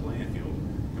a level playing field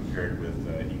compared with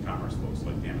e-commerce folks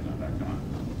like Amazon.com.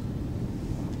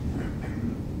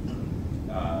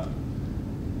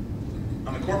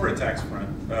 On the corporate tax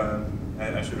front,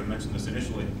 I should have mentioned this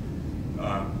initially,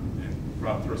 and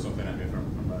Rob, throw something at me if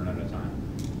I'm running out of time.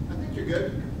 I think you're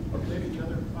good. Okay. Maybe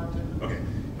another 5, 10 minutes. Okay.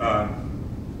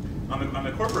 On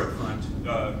the corporate front,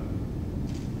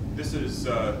 this is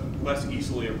less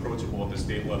easily approachable at the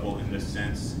state level in the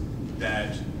sense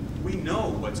that we know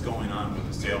what's going on with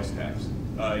the sales tax.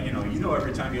 You know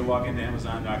every time you log into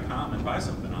Amazon.com and buy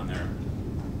something on there,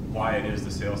 why it is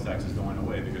the sales tax is going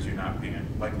away, because you're not paying,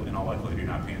 in all likelihood, you're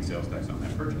not paying sales tax on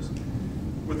that purchase.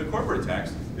 With the corporate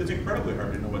tax, it's incredibly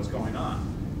hard to know what's going on.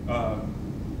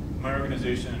 My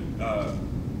organization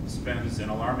spends an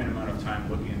alarming amount of time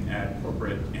looking at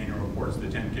corporate annual reports, the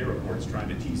 10K reports, trying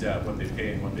to tease out what they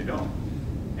pay and what they don't.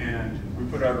 And we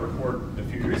put out a report a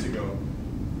few years ago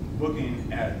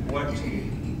looking at what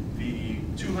the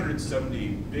 270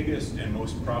 biggest and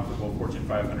most profitable Fortune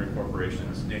 500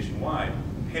 corporations nationwide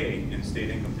pay in state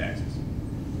income taxes.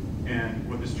 And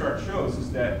what this chart shows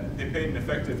is that they paid an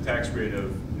effective tax rate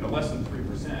of less than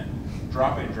 3%,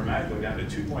 dropping dramatically down to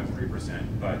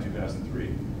 2.3% by 2003.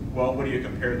 Well, what do you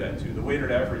compare that to? The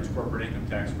weighted average corporate income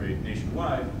tax rate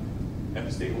nationwide at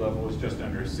the state level is just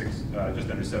under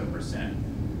 7%.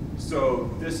 So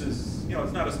this is,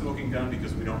 it's not a smoking gun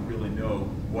because we don't really know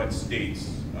what states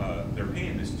they're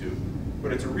paying this to,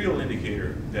 but it's a real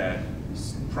indicator that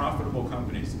profitable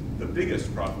companies, the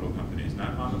biggest profitable companies,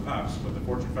 not mom and pops, but the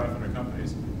Fortune 500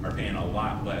 companies, are paying a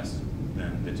lot less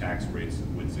than the tax rates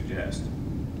would suggest.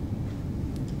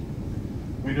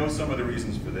 We know some of the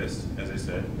reasons for this, as I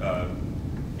said.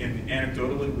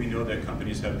 Anecdotally, we know that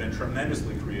companies have been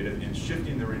tremendously creative in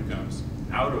shifting their incomes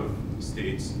out of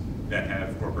states that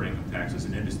have corporate income taxes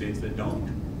and into states that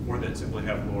don't, or that simply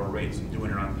have lower rates, and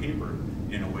doing it on paper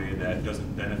in a way that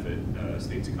doesn't benefit a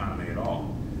state's economy at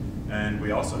all. And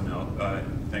we also know,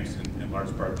 thanks in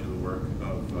large part to the work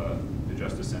of the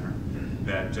Justice Center,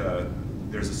 that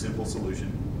there's a simple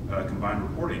solution, combined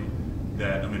reporting,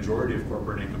 that a majority of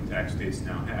corporate income tax states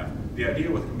now have. The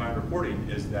idea with combined reporting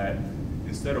is that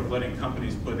instead of letting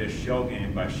companies play this shell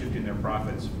game by shifting their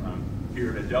profits from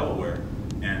here to Delaware,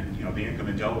 and the income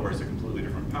in Delaware is a completely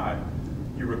different pot,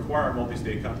 you require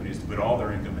multi-state companies to put all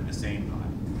their income in the same pot.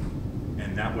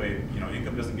 And that way,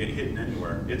 income doesn't get hidden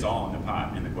anywhere. It's all in the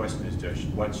pot. And the question is just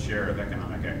what share of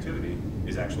economic activity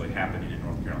is actually happening in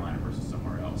North Carolina versus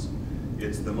somewhere else.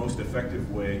 It's the most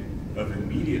effective way of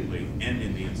immediately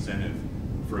ending the incentive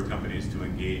for companies to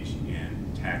engage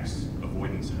in tax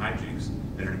avoidance hijinks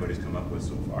that anybody's come up with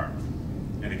so far.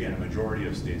 And again, a majority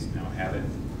of states now have it.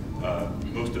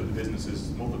 Most of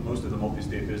the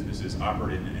multi-state businesses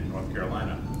operating in North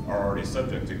Carolina are already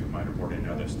subject to combined reporting in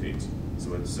other states.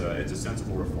 So it's a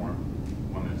sensible reform,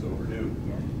 one that's overdue.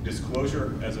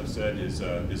 Disclosure, as I've said, is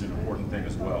an important thing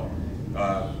as well.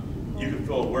 You can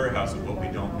fill a warehouse of what we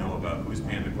don't know about who's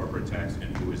paying the corporate tax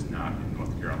and who is not in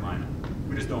North Carolina.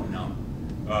 We just don't know.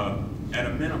 At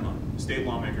a minimum, state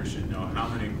lawmakers should know how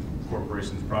many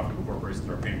corporations, profitable corporations,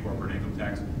 are paying corporate income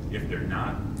tax. If they're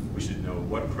not, we should know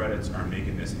what credits are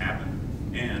making this happen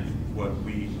and what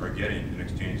we are getting in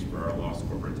exchange for our lost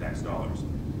corporate tax dollars.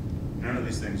 None of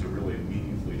these things are really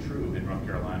meaningfully true in North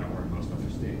Carolina or in most other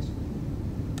states.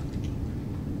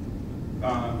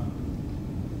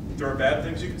 There are bad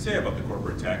things you can say about the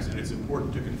corporate tax, and it's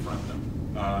important to confront them.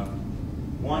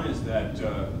 One is that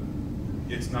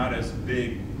it's not as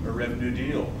big a revenue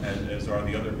deal as are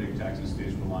the other big taxes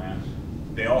states rely on.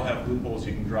 They all have loopholes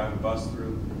you can drive a bus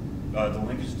through. The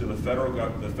linkage to the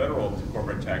federal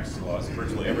corporate tax laws,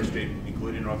 virtually every state,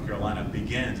 including North Carolina,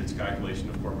 begins its calculation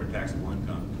of corporate taxable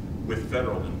income with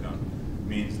federal income.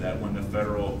 Means that when the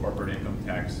federal corporate income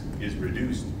tax is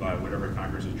reduced by whatever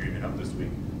Congress is dreaming up this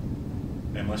week,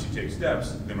 unless you take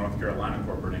steps, the North Carolina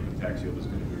corporate income tax yield is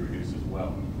going to be reduced as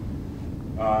well.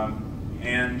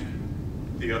 And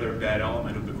the other bad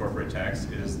element of the corporate tax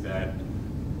is that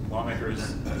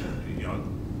lawmakers,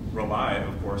 rely,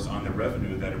 of course, on the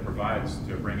revenue that it provides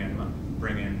to to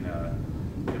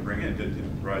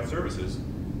provide services,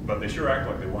 but they sure act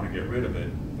like they want to get rid of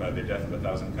it by the death of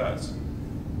 1,000 cuts.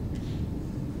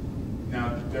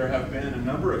 Now, there have been a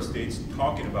number of states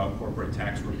talking about corporate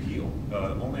tax repeal.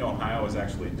 Only Ohio has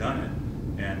actually done it,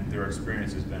 and their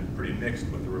experience has been pretty mixed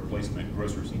with the replacement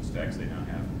gross receipts tax they now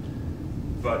have.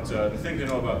 But the thing to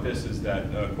know about this is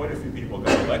that quite a few people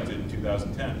got elected in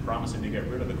 2010 promising to get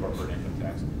rid of the corporate income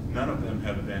tax. None of them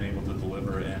have been able to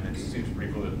deliver, and it seems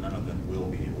pretty clear that none of them will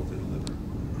be able to deliver.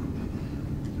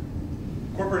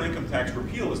 Corporate income tax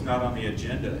repeal is not on the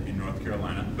agenda in North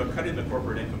Carolina, but cutting the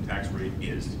corporate income tax rate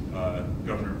is.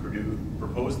 Governor Perdue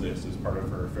proposed this as part of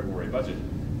her February budget.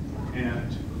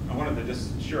 And I wanted to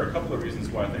just share a couple of reasons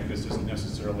why I think this isn't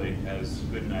necessarily as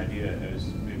good an idea as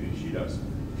maybe she does.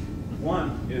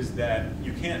 One is that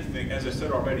you can't think, as I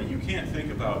said already, you can't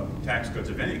think about tax cuts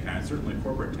of any kind, certainly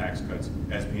corporate tax cuts,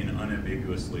 as being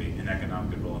unambiguously an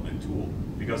economic development tool.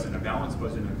 Because in a balanced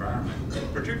budget environment,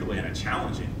 particularly in a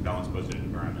challenging balanced budget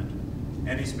environment,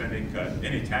 any spending cut,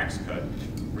 any tax cut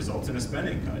results in a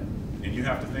spending cut. And you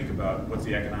have to think about what's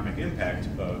the economic impact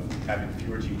of having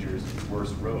fewer teachers,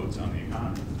 worse roads on the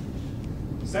economy.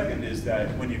 Second is that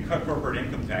when you cut corporate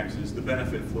income taxes, the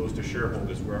benefit flows to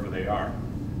shareholders wherever they are.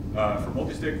 For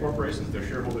multi-state corporations, their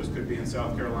shareholders could be in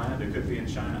South Carolina, they could be in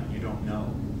China, you don't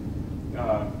know.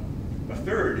 A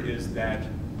third is that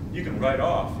you can write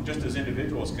off, just as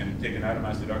individuals can take an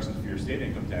itemized deduction for your state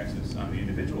income taxes on the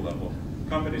individual level,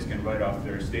 companies can write off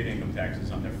their state income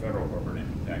taxes on their federal corporate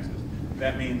income taxes.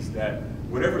 That means that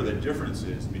whatever the difference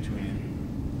is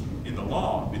in the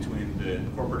law between the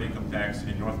corporate income tax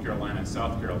in North Carolina and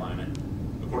South Carolina,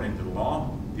 according to the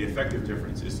law, the effective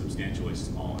difference is substantially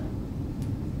smaller.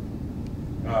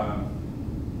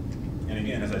 And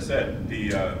again, as I said,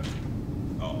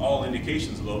 all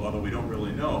indications, although we don't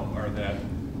really know, are that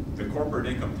the corporate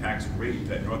income tax rate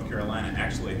that North Carolina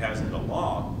actually has in the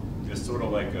law is sort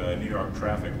of like a New York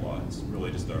traffic law. It's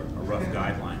really just a rough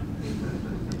guideline.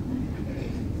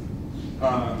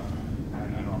 I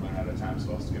know I'm out of time,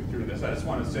 so I'll skip through this. I just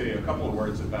want to say a couple of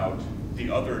words about the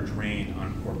other drain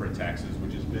on corporate taxes,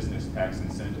 which is business tax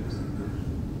incentives.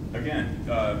 Again,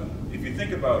 if you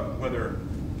think about whether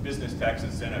business tax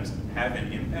incentives have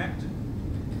an impact,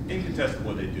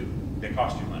 incontestably they do. They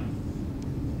cost you money.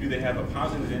 Do they have a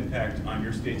positive impact on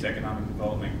your state's economic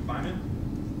development climate?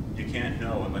 You can't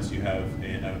know unless you have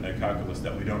a calculus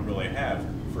that we don't really have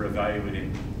for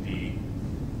evaluating the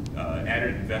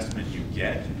added investment you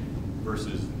get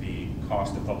versus the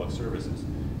cost of public services.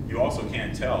 You also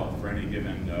can't tell for any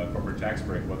given corporate tax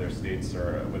break whether states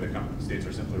are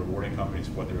simply rewarding companies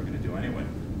for what they were going to do anyway.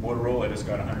 Motorola just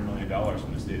got $100 million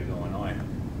from the state of Illinois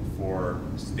for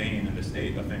staying in the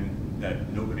state, a thing that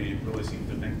nobody really seemed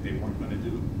to think they weren't going to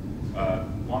do.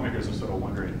 Lawmakers are sort of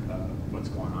wondering what's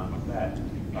going on with that.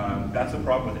 That's the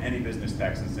problem with any business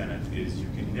tax incentive, is you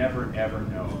can never ever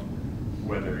know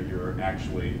whether you're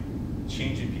actually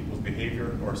changing people's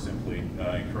behavior or simply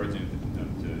encouraging them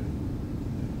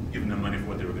to giving them money for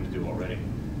what they were going to do already.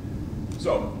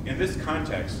 So in this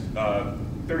context,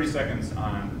 30 seconds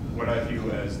on what I view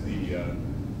as the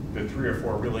 3 or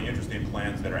 4 really interesting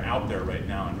plans that are out there right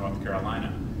now in North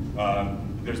Carolina.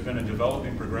 There's been a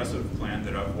developing progressive plan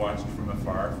that I've watched from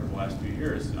afar for the last few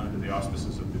years under the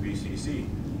auspices of the BCC,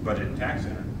 Budget and Tax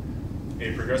Center.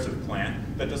 A progressive plan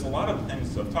that does a lot of the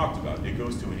things I've talked about. It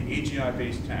goes to an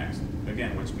AGI-based tax,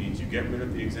 again, which means you get rid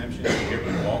of the exemptions, you get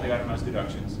rid of all the itemized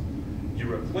deductions.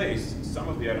 You replace some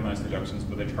of the itemized deductions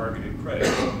with a targeted credit.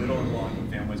 So middle and low-income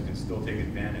families can still take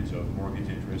advantage of mortgage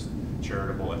interest,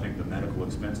 charitable, I think the medical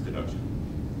expense deduction.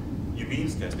 You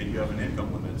means test it, you have an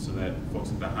income limit so that folks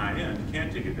at the high end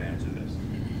can't take advantage of this.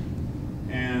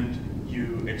 And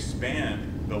you expand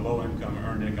the low-income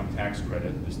earned income tax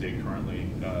credit the state currently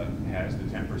has to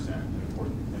 10%.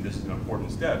 And this is an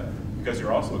important step because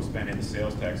you're also expanding the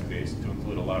sales tax base to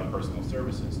include a lot of personal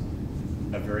services.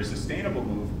 A very sustainable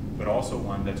move, but also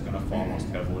one that's going to fall most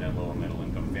heavily on low and middle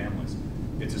income families.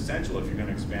 It's essential if you're going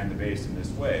to expand the base in this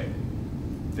way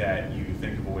that you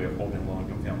think of a way of holding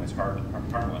low-income families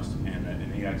harmless, and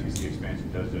an EITC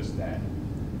expansion does just that.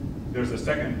 There's a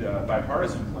second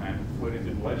bipartisan plan floating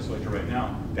through the legislature right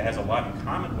now that has a lot in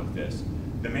common with this.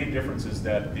 The main difference is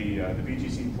that the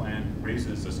BTC plan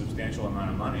raises a substantial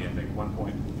amount of money, I think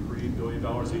 $1.3 billion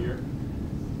a year,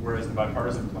 whereas the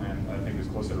bipartisan plan, I think, is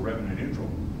closer to revenue neutral.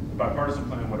 The bipartisan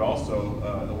plan would also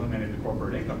eliminate the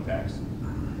corporate income tax,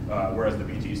 whereas the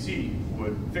BTC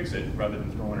would fix it rather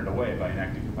than throwing it away by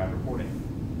enacting combined reporting.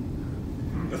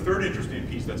 The third interesting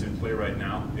piece that's in play right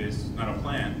now is not a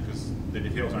plan, because the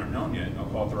details aren't known yet. I'll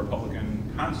call it the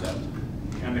Republican concept.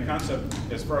 And the concept,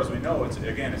 as far as we know, it's an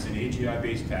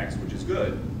AGI-based tax, which is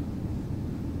good,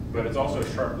 but it's also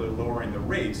sharply lowering the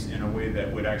rates in a way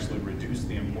that would actually reduce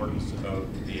the importance of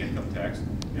the income tax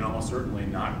and almost certainly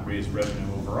not raise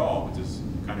revenue overall, which is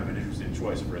kind of an interesting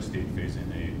choice for a state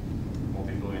facing a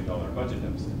multi-billion-dollar budget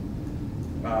deficit.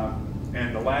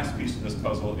 And the last piece of this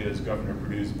puzzle is Governor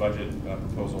Perdue's budget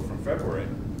proposal from February,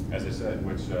 as I said,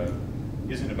 which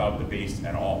isn't about the base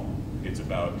at all. It's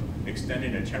about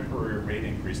extending a temporary rate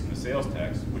increase in the sales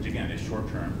tax, which again is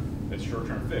short-term, that's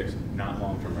short-term fix, not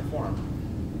long-term reform,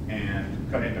 and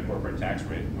cutting the corporate tax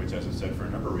rate, which, as I said, for a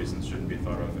number of reasons, shouldn't be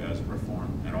thought of as reform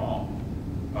at all.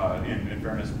 In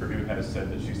fairness, Perdue has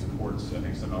said that she supports, I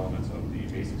think, some elements of the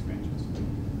base expansions.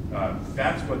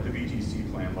 That's what the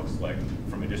BTC plan looks like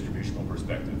from a distributional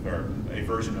perspective, or a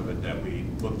version of it that we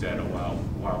looked at a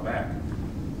while back.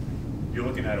 You're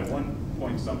looking at a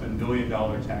 $1-point-something billion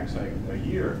tax hike a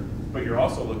year, but you're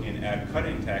also looking at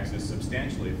cutting taxes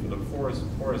substantially for the poorest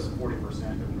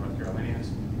 40% of North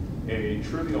Carolinians, a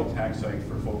trivial tax hike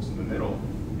for folks in the middle,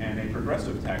 and a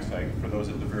progressive tax hike for those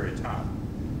at the very top.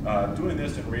 Doing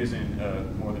this and raising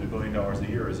more than $1 billion a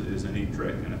year is a neat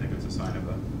trick, and I think it's a sign of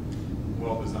a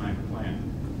well-designed plan.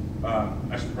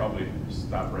 I should probably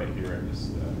stop right here and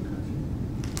just.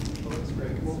 Well, that's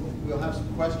great. We'll have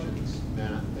some questions,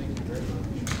 Matt. Thank you very much.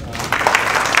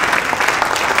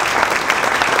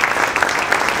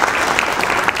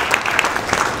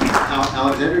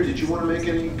 Alexander, did you want to make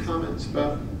any comments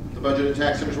about the the Budget and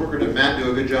Tax Center's worker. Did Matt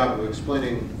do a good job of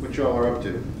explaining what y'all are up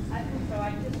to? I think so.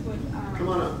 I just would... Come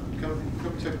on up.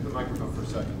 Come take the microphone for a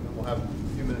second, and we'll have a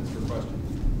few minutes for questions.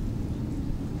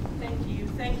 Thank you.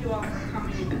 Thank you all for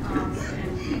coming.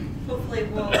 And hopefully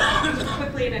we'll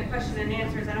quickly into question and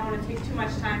answers. I don't want to take too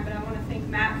much time, but I want to thank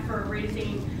Matt for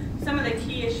raising some of the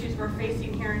key issues we're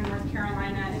facing here in North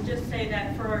Carolina, and just say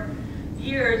that for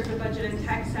years the Budget and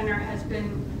Tax Center has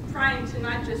been trying to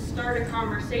not just start a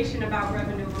conversation about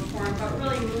revenue reform, but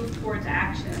really move towards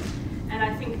action. And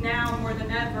I think now more than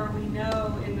ever we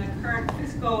know in the current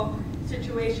fiscal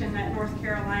situation that North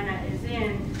Carolina is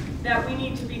in, that we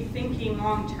need to be thinking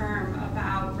long-term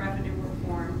about revenue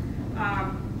reform.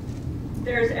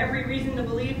 There's every reason to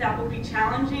believe that will be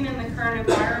challenging in the current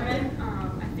environment.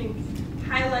 I think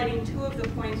highlighting two of the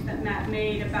points that Matt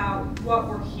made about what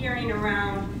we're hearing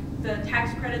around the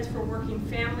tax credits for working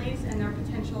families and their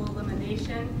potential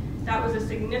elimination. That was a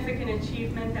significant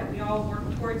achievement that we all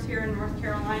worked towards here in North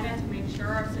Carolina to make sure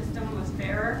our system was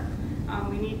fairer.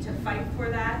 We need to fight for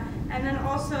that. And then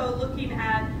also looking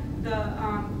at the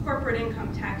corporate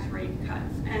income tax rate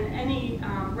cuts, and any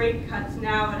rate cuts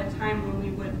now at a time when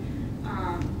we would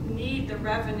need the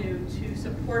revenue to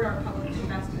support our public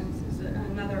investments is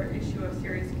another issue of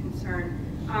serious concern.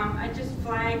 I just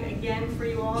flag again for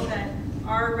you all that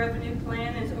our revenue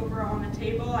plan is over on the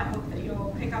table. I hope that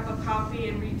you'll pick up a copy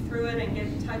and read through it and get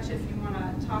in touch if you want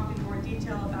to talk in more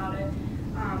detail about it.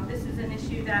 This is an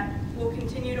issue that we'll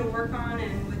continue to work on,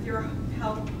 and with your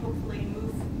help, hopefully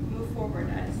move forward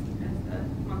as the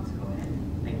months go ahead.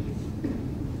 Thank you.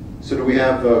 So do we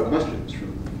have questions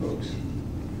from folks?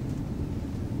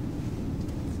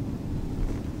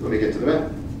 Let me get to the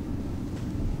Matt.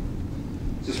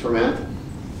 Is this for Matt?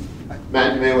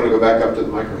 Matt, you may want to go back up to the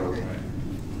microphone.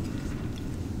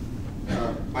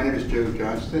 My name is Joe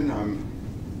Johnston. I'm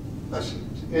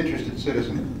an interested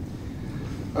citizen.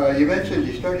 You mentioned,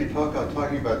 you started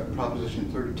talking about Proposition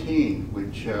 13,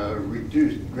 which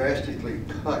drastically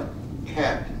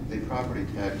capped the property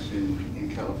tax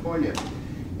in California,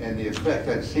 and the effect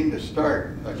that seemed to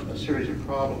start a series of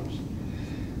problems.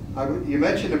 You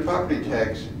mentioned the property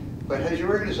tax, but has your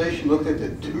organization looked at the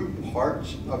two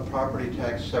parts of property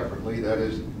tax separately, that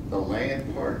is the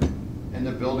land part and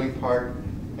the building part,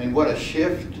 and what a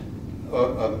shift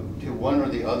to one or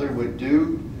the other would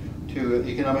do to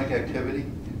economic activity?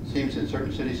 It seems in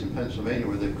certain cities in Pennsylvania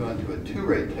where they've gone to a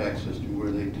two-rate tax system where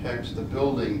they tax the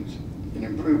buildings and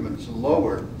improvements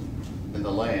lower than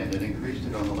the land and increased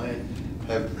it on the land,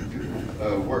 have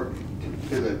worked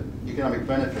to the economic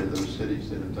benefit of those cities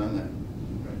that have done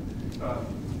that. Right.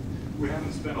 We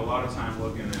haven't spent a lot of time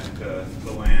looking at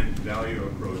the land value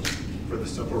approach for the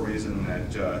simple reason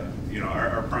that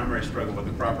our primary struggle with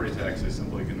the property tax is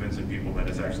simply convincing people that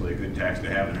it's actually a good tax to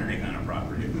have in any kind of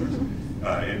property. Of course,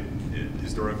 it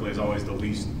historically is always the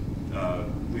least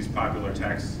popular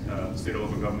tax state or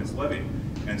local governments levy,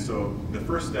 and so the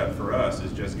first step for us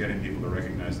is just getting people to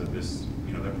recognize that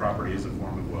that property is a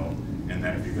form of wealth, and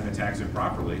that if you're going to tax it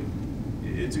properly,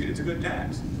 it's a good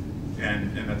tax,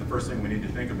 and that the first thing we need to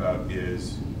think about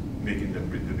is making the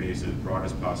base as broad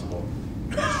as possible,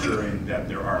 ensuring that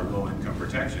there are low-income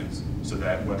protections, so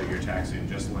that whether you're taxing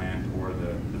just land or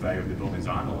the value of the buildings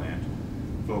on the land,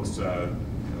 folks,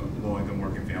 low-income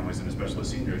working families and especially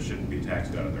seniors shouldn't be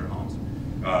taxed out of their homes.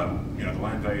 The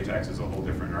land value tax is a whole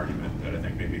different argument that I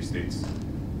think maybe states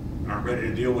aren't ready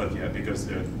to deal with yet, because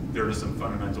there are some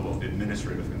fundamental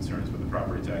administrative concerns with the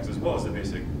property tax, as well as the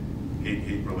basic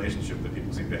hate relationship that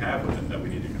people seem to have with it that we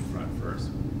need to confront first.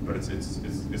 But it's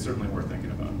certainly worth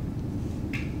thinking about.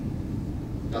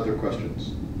 Other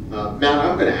questions? Matt,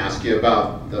 I'm going to ask you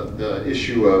about the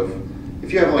issue of,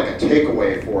 if you have like a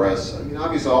takeaway for us. I mean,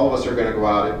 obviously all of us are going to go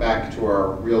out and back to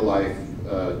our real life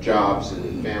jobs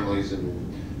and families and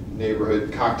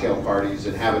neighborhood cocktail parties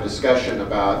and have a discussion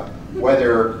about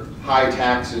whether high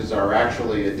taxes are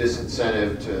actually a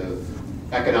disincentive to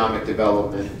economic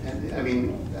development. And I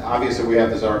mean, obviously we have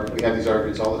these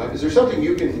arguments all the time. Is there something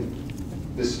you can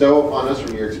bestow upon us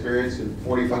from your experience in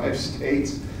 45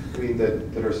 states? I mean,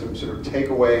 that are some sort of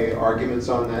takeaway arguments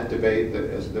on that debate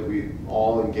that we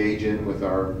all engage in with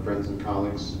our friends and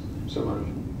colleagues so much?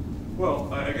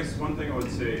 Well, I guess one thing I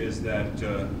would say is that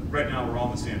right now we're all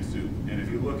in the same soup. And if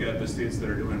you look at the states that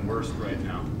are doing worst right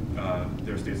now,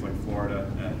 there are states like Florida,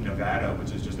 Nevada,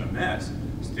 which is just a mess.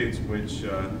 States which,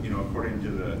 according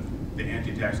to the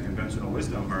anti-tax conventional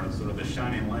wisdom, are sort of the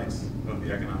shining lights of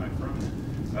the economic firmament.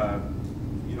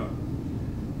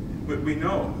 We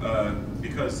know,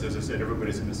 because, as I said,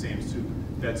 everybody's in the same soup,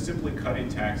 that simply cutting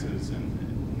taxes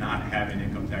and not having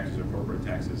income taxes or corporate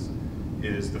taxes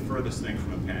is the furthest thing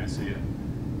from a panacea.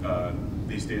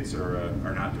 these states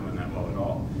are not doing that well at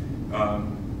all.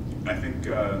 I think,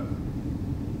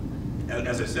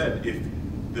 as I said, if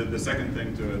the second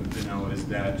thing to know is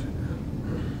that,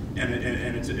 and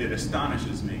it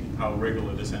astonishes me how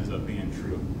regular this ends up being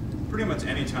true. Pretty much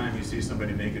any time you see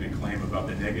somebody making a claim about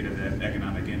the negative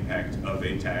economic impact of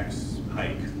a tax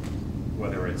hike,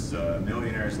 whether it's a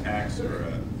millionaire's tax or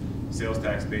a sales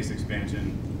tax base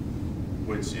expansion,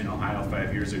 which in Ohio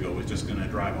 5 years ago was just going to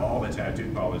drive all the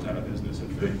tattoo parlors out of business.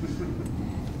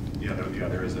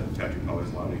 There is a tattoo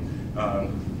parlors lobby.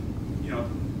 You know,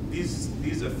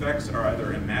 these effects are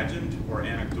either imagined or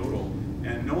anecdotal,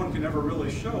 and no one can ever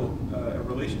really show a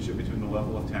relationship between the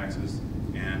level of taxes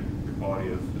and the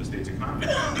quality of the state's economy.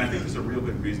 And I think there's a real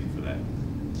good reason for that.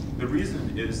 The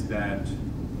reason is that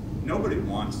nobody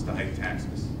wants to hike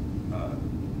taxes.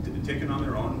 Taken on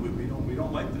their own, we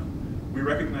don't like them. We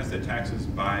recognize that taxes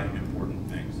buy important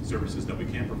things, services that we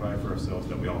can't provide for ourselves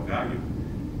that we all value.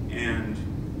 And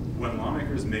when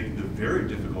lawmakers make the very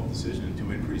difficult decision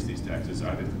to increase these taxes,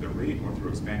 either through the rate or through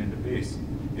expanding the base,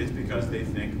 it's because they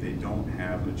think they don't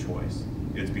have a choice.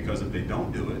 It's because if they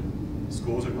don't do it,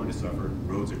 schools are going to suffer,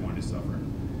 roads are going to suffer.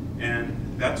 And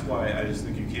that's why I just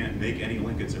think you can't make any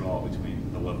linkage at all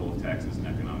between the level of taxes and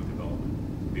economic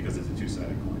development, because it's a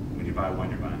two-sided coin. When you buy one,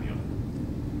 you're buying the other.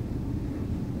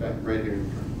 Right here.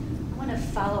 I want to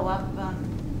follow up on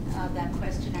that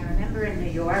question. I remember in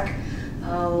New York,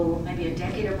 maybe a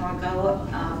decade or more ago,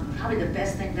 probably the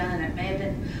best thing done, and it may have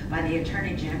been by the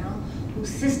Attorney General, who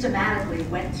systematically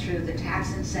went through the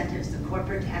tax incentives, the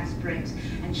corporate tax breaks,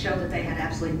 and showed that they had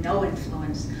absolutely no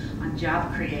influence on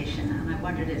job creation. And I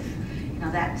wondered if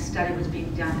that study was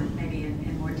being done maybe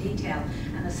in more detail.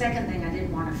 And the second thing I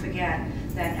didn't want to forget,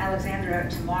 that Alexandra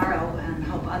tomorrow, and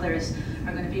hope others,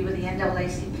 are going to be with the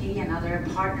NAACP and other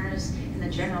partners in the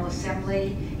General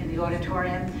Assembly, in the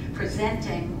auditorium,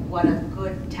 presenting what a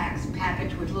good tax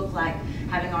package would look like,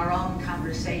 having our own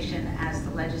conversation as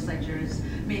the legislature is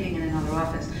meeting in another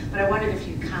office. But I wondered if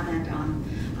you'd comment on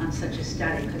such a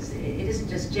study, because it isn't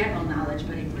just general knowledge,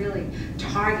 but it really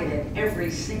targeted every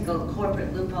single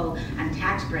corporate loophole and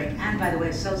tax break, and by the way,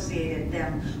 associated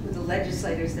them with the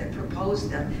legislators that proposed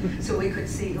them, so we could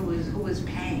see who was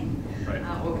paying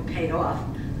or paid off.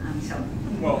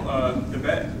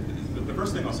 The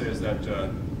first thing I'll say is that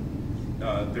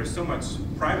there's so much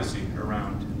privacy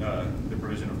around the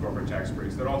provision of corporate tax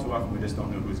breaks that all too often we just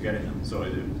don't know who's getting them. So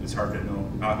it's hard to know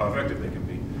how effective they can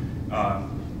be.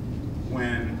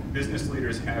 When business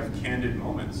leaders have candid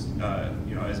moments,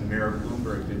 as Mayor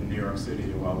Bloomberg did in New York City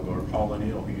a while ago, or Paul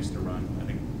O'Neill, who used to run, I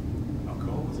think,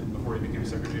 Alcoa, was it, before he became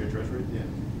Secretary of Treasury?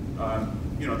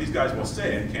 Yeah. These guys will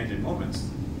say in candid moments,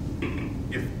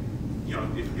 if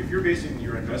you're basing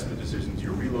your investment decisions,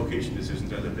 your relocation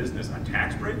decisions as a business on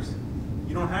tax breaks,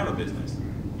 you don't have a business.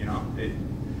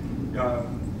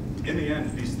 In the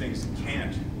end, these things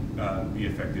can't be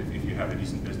effective if you have a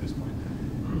decent business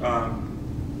plan.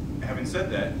 Having said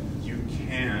that, you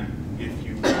can, if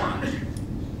you want,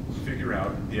 figure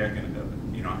out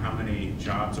how many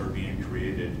jobs are being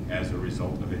created as a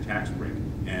result of a tax break.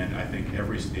 And I think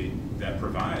every state that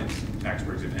provides tax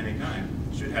breaks of any kind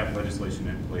should have legislation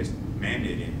in place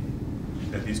mandating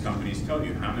that these companies tell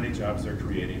you how many jobs they're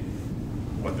creating,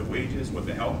 what the wages, what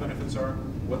the health benefits are,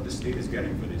 what the state is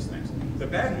getting for these things. The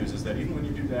bad news is that even when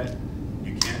you do that,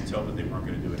 you can't tell that they weren't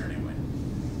going to do it anyway.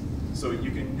 So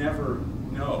you can never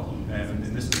know, and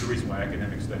this is the reason why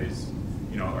academic studies,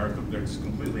 they're just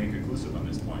completely inconclusive on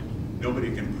this point.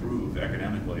 Nobody can prove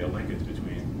academically a linkage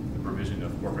between the provision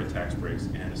of corporate tax breaks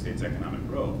and a state's economic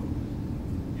growth.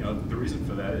 The reason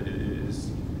for that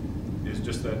is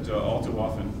just that all too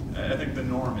often, I think the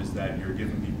norm is that you're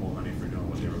giving people money for doing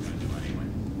what they were going to do anyway.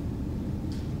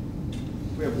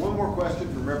 We have one more question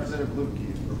from Representative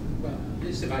Lubke. Well,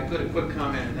 just if I could, a quick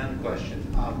comment and then a question.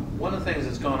 One of the things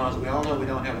that's going on is we all know we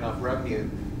don't have enough revenue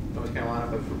in North Carolina,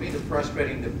 but for me the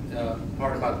frustrating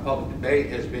part about the public debate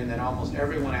has been that almost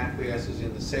everyone acquiesces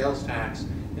in the sales tax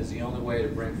is the only way to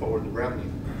bring forward the revenue.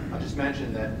 I just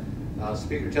mentioned that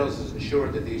Speaker Tillis is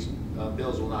assured that these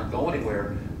bills will not go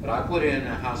anywhere, but I put in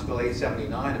House Bill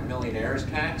 879, a millionaire's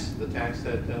tax, the tax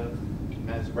that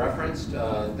as referenced,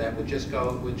 that would just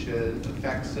go, which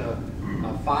affects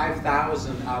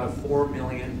 5,000 out of 4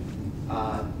 million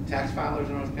tax filers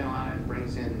in North Carolina, and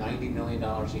brings in $90 million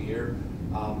a year.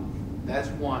 That's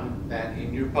one that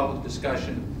in your public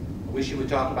discussion, I wish you would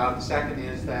talk about. The second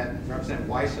is that Representative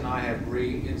Weiss and I have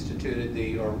reinstituted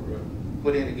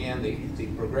put in again the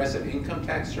progressive income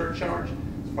tax surcharge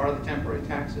as part of the temporary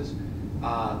taxes.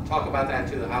 Talk about that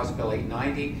too, the House Bill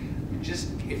 890. just,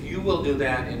 if you will do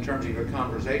that in terms of your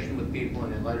conversation with people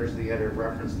and in letters to the editor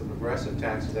reference the progressive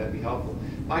taxes, that'd be helpful.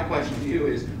 My question to you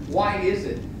is, why is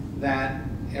it that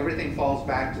everything falls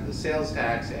back to the sales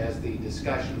tax as the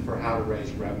discussion for how to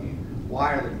raise revenue?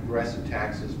 Why are the progressive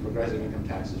taxes, progressive income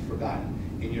taxes,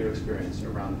 forgotten in your experience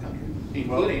around the country,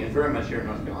 including and very much here in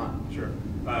North Carolina? Sure.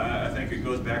 I think it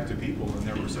goes back to people and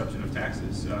their perception of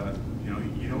taxes. You know,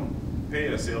 you don't pay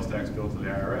a sales tax bill to the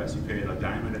IRS. You pay it a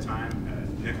dime at a time,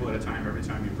 a nickel at a time every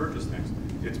time you purchase things.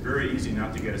 It's very easy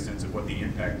not to get a sense of what the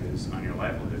impact is on your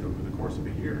livelihood over the course of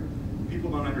a year. People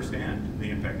don't understand the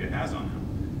impact it has on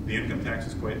them. The income tax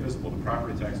is quite visible. The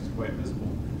property tax is quite visible.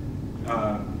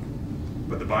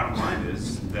 But the bottom line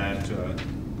is that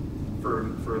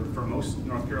for most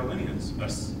North Carolinians,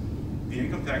 the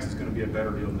income tax is going to be a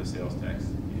better deal than the sales tax.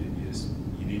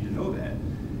 You need to know that.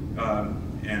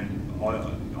 And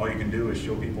all you can do is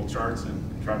show people charts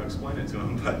and try to explain it to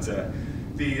them. But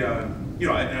you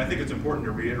know, and I think it's important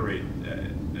to reiterate,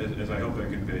 as I hope I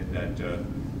conveyed, that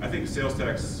I think sales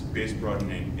tax base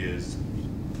broadening is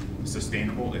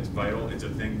sustainable, it's vital, it's a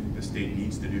thing the state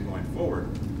needs to do going forward.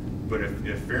 But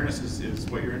if fairness is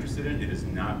what you're interested in, it is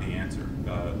not the answer.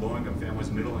 Low-income families,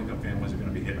 middle-income families are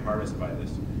going to be hit hardest by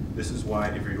this. This is why,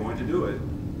 if you're going to do it,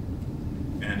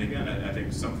 and again, I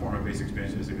think some form of base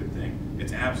expansion is a good thing,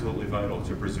 it's absolutely vital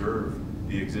to preserve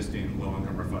the existing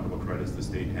low-income refundable credits the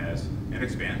state has and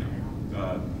expand them.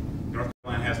 North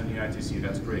Carolina has an EITC,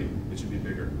 that's great. It should be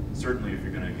bigger. Certainly if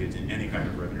you're going to engage in any kind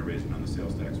of revenue raising on the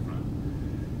sales tax front.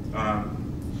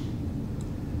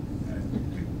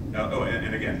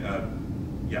 And again,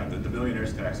 yeah, the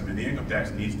millionaire's tax, I mean, the income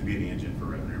tax needs to be the engine for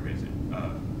revenue raising.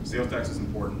 Sales tax is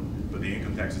important, but the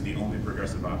income tax is the only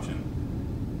progressive option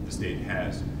the state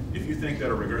has. If you think that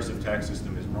a regressive tax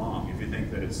system is wrong, if you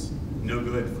think that it's no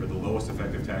good for the lowest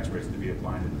effective tax rates to be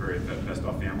applied to the very best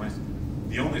off families,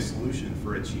 the only solution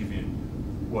for achieving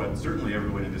what certainly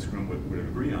everyone in this room would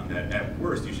agree on, that at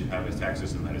worst you should have a tax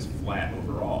system that is flat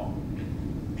overall.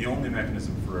 The only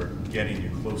mechanism for getting you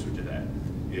closer to that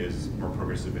is more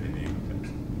progressivity in the income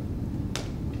tax.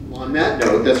 Well, on that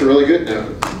note, that's a really good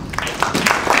note.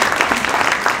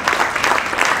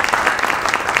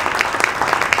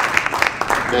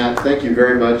 Matt, thank you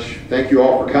very much. Thank you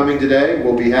all for coming today.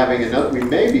 We'll be having we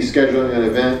may be scheduling an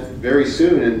event very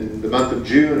soon in the month of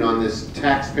June on this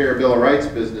taxpayer Bill of Rights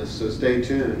business, so stay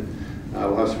tuned.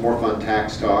 We'll have some more fun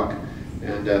tax talk.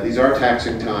 And these are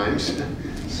taxing times,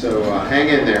 so hang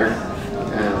in there.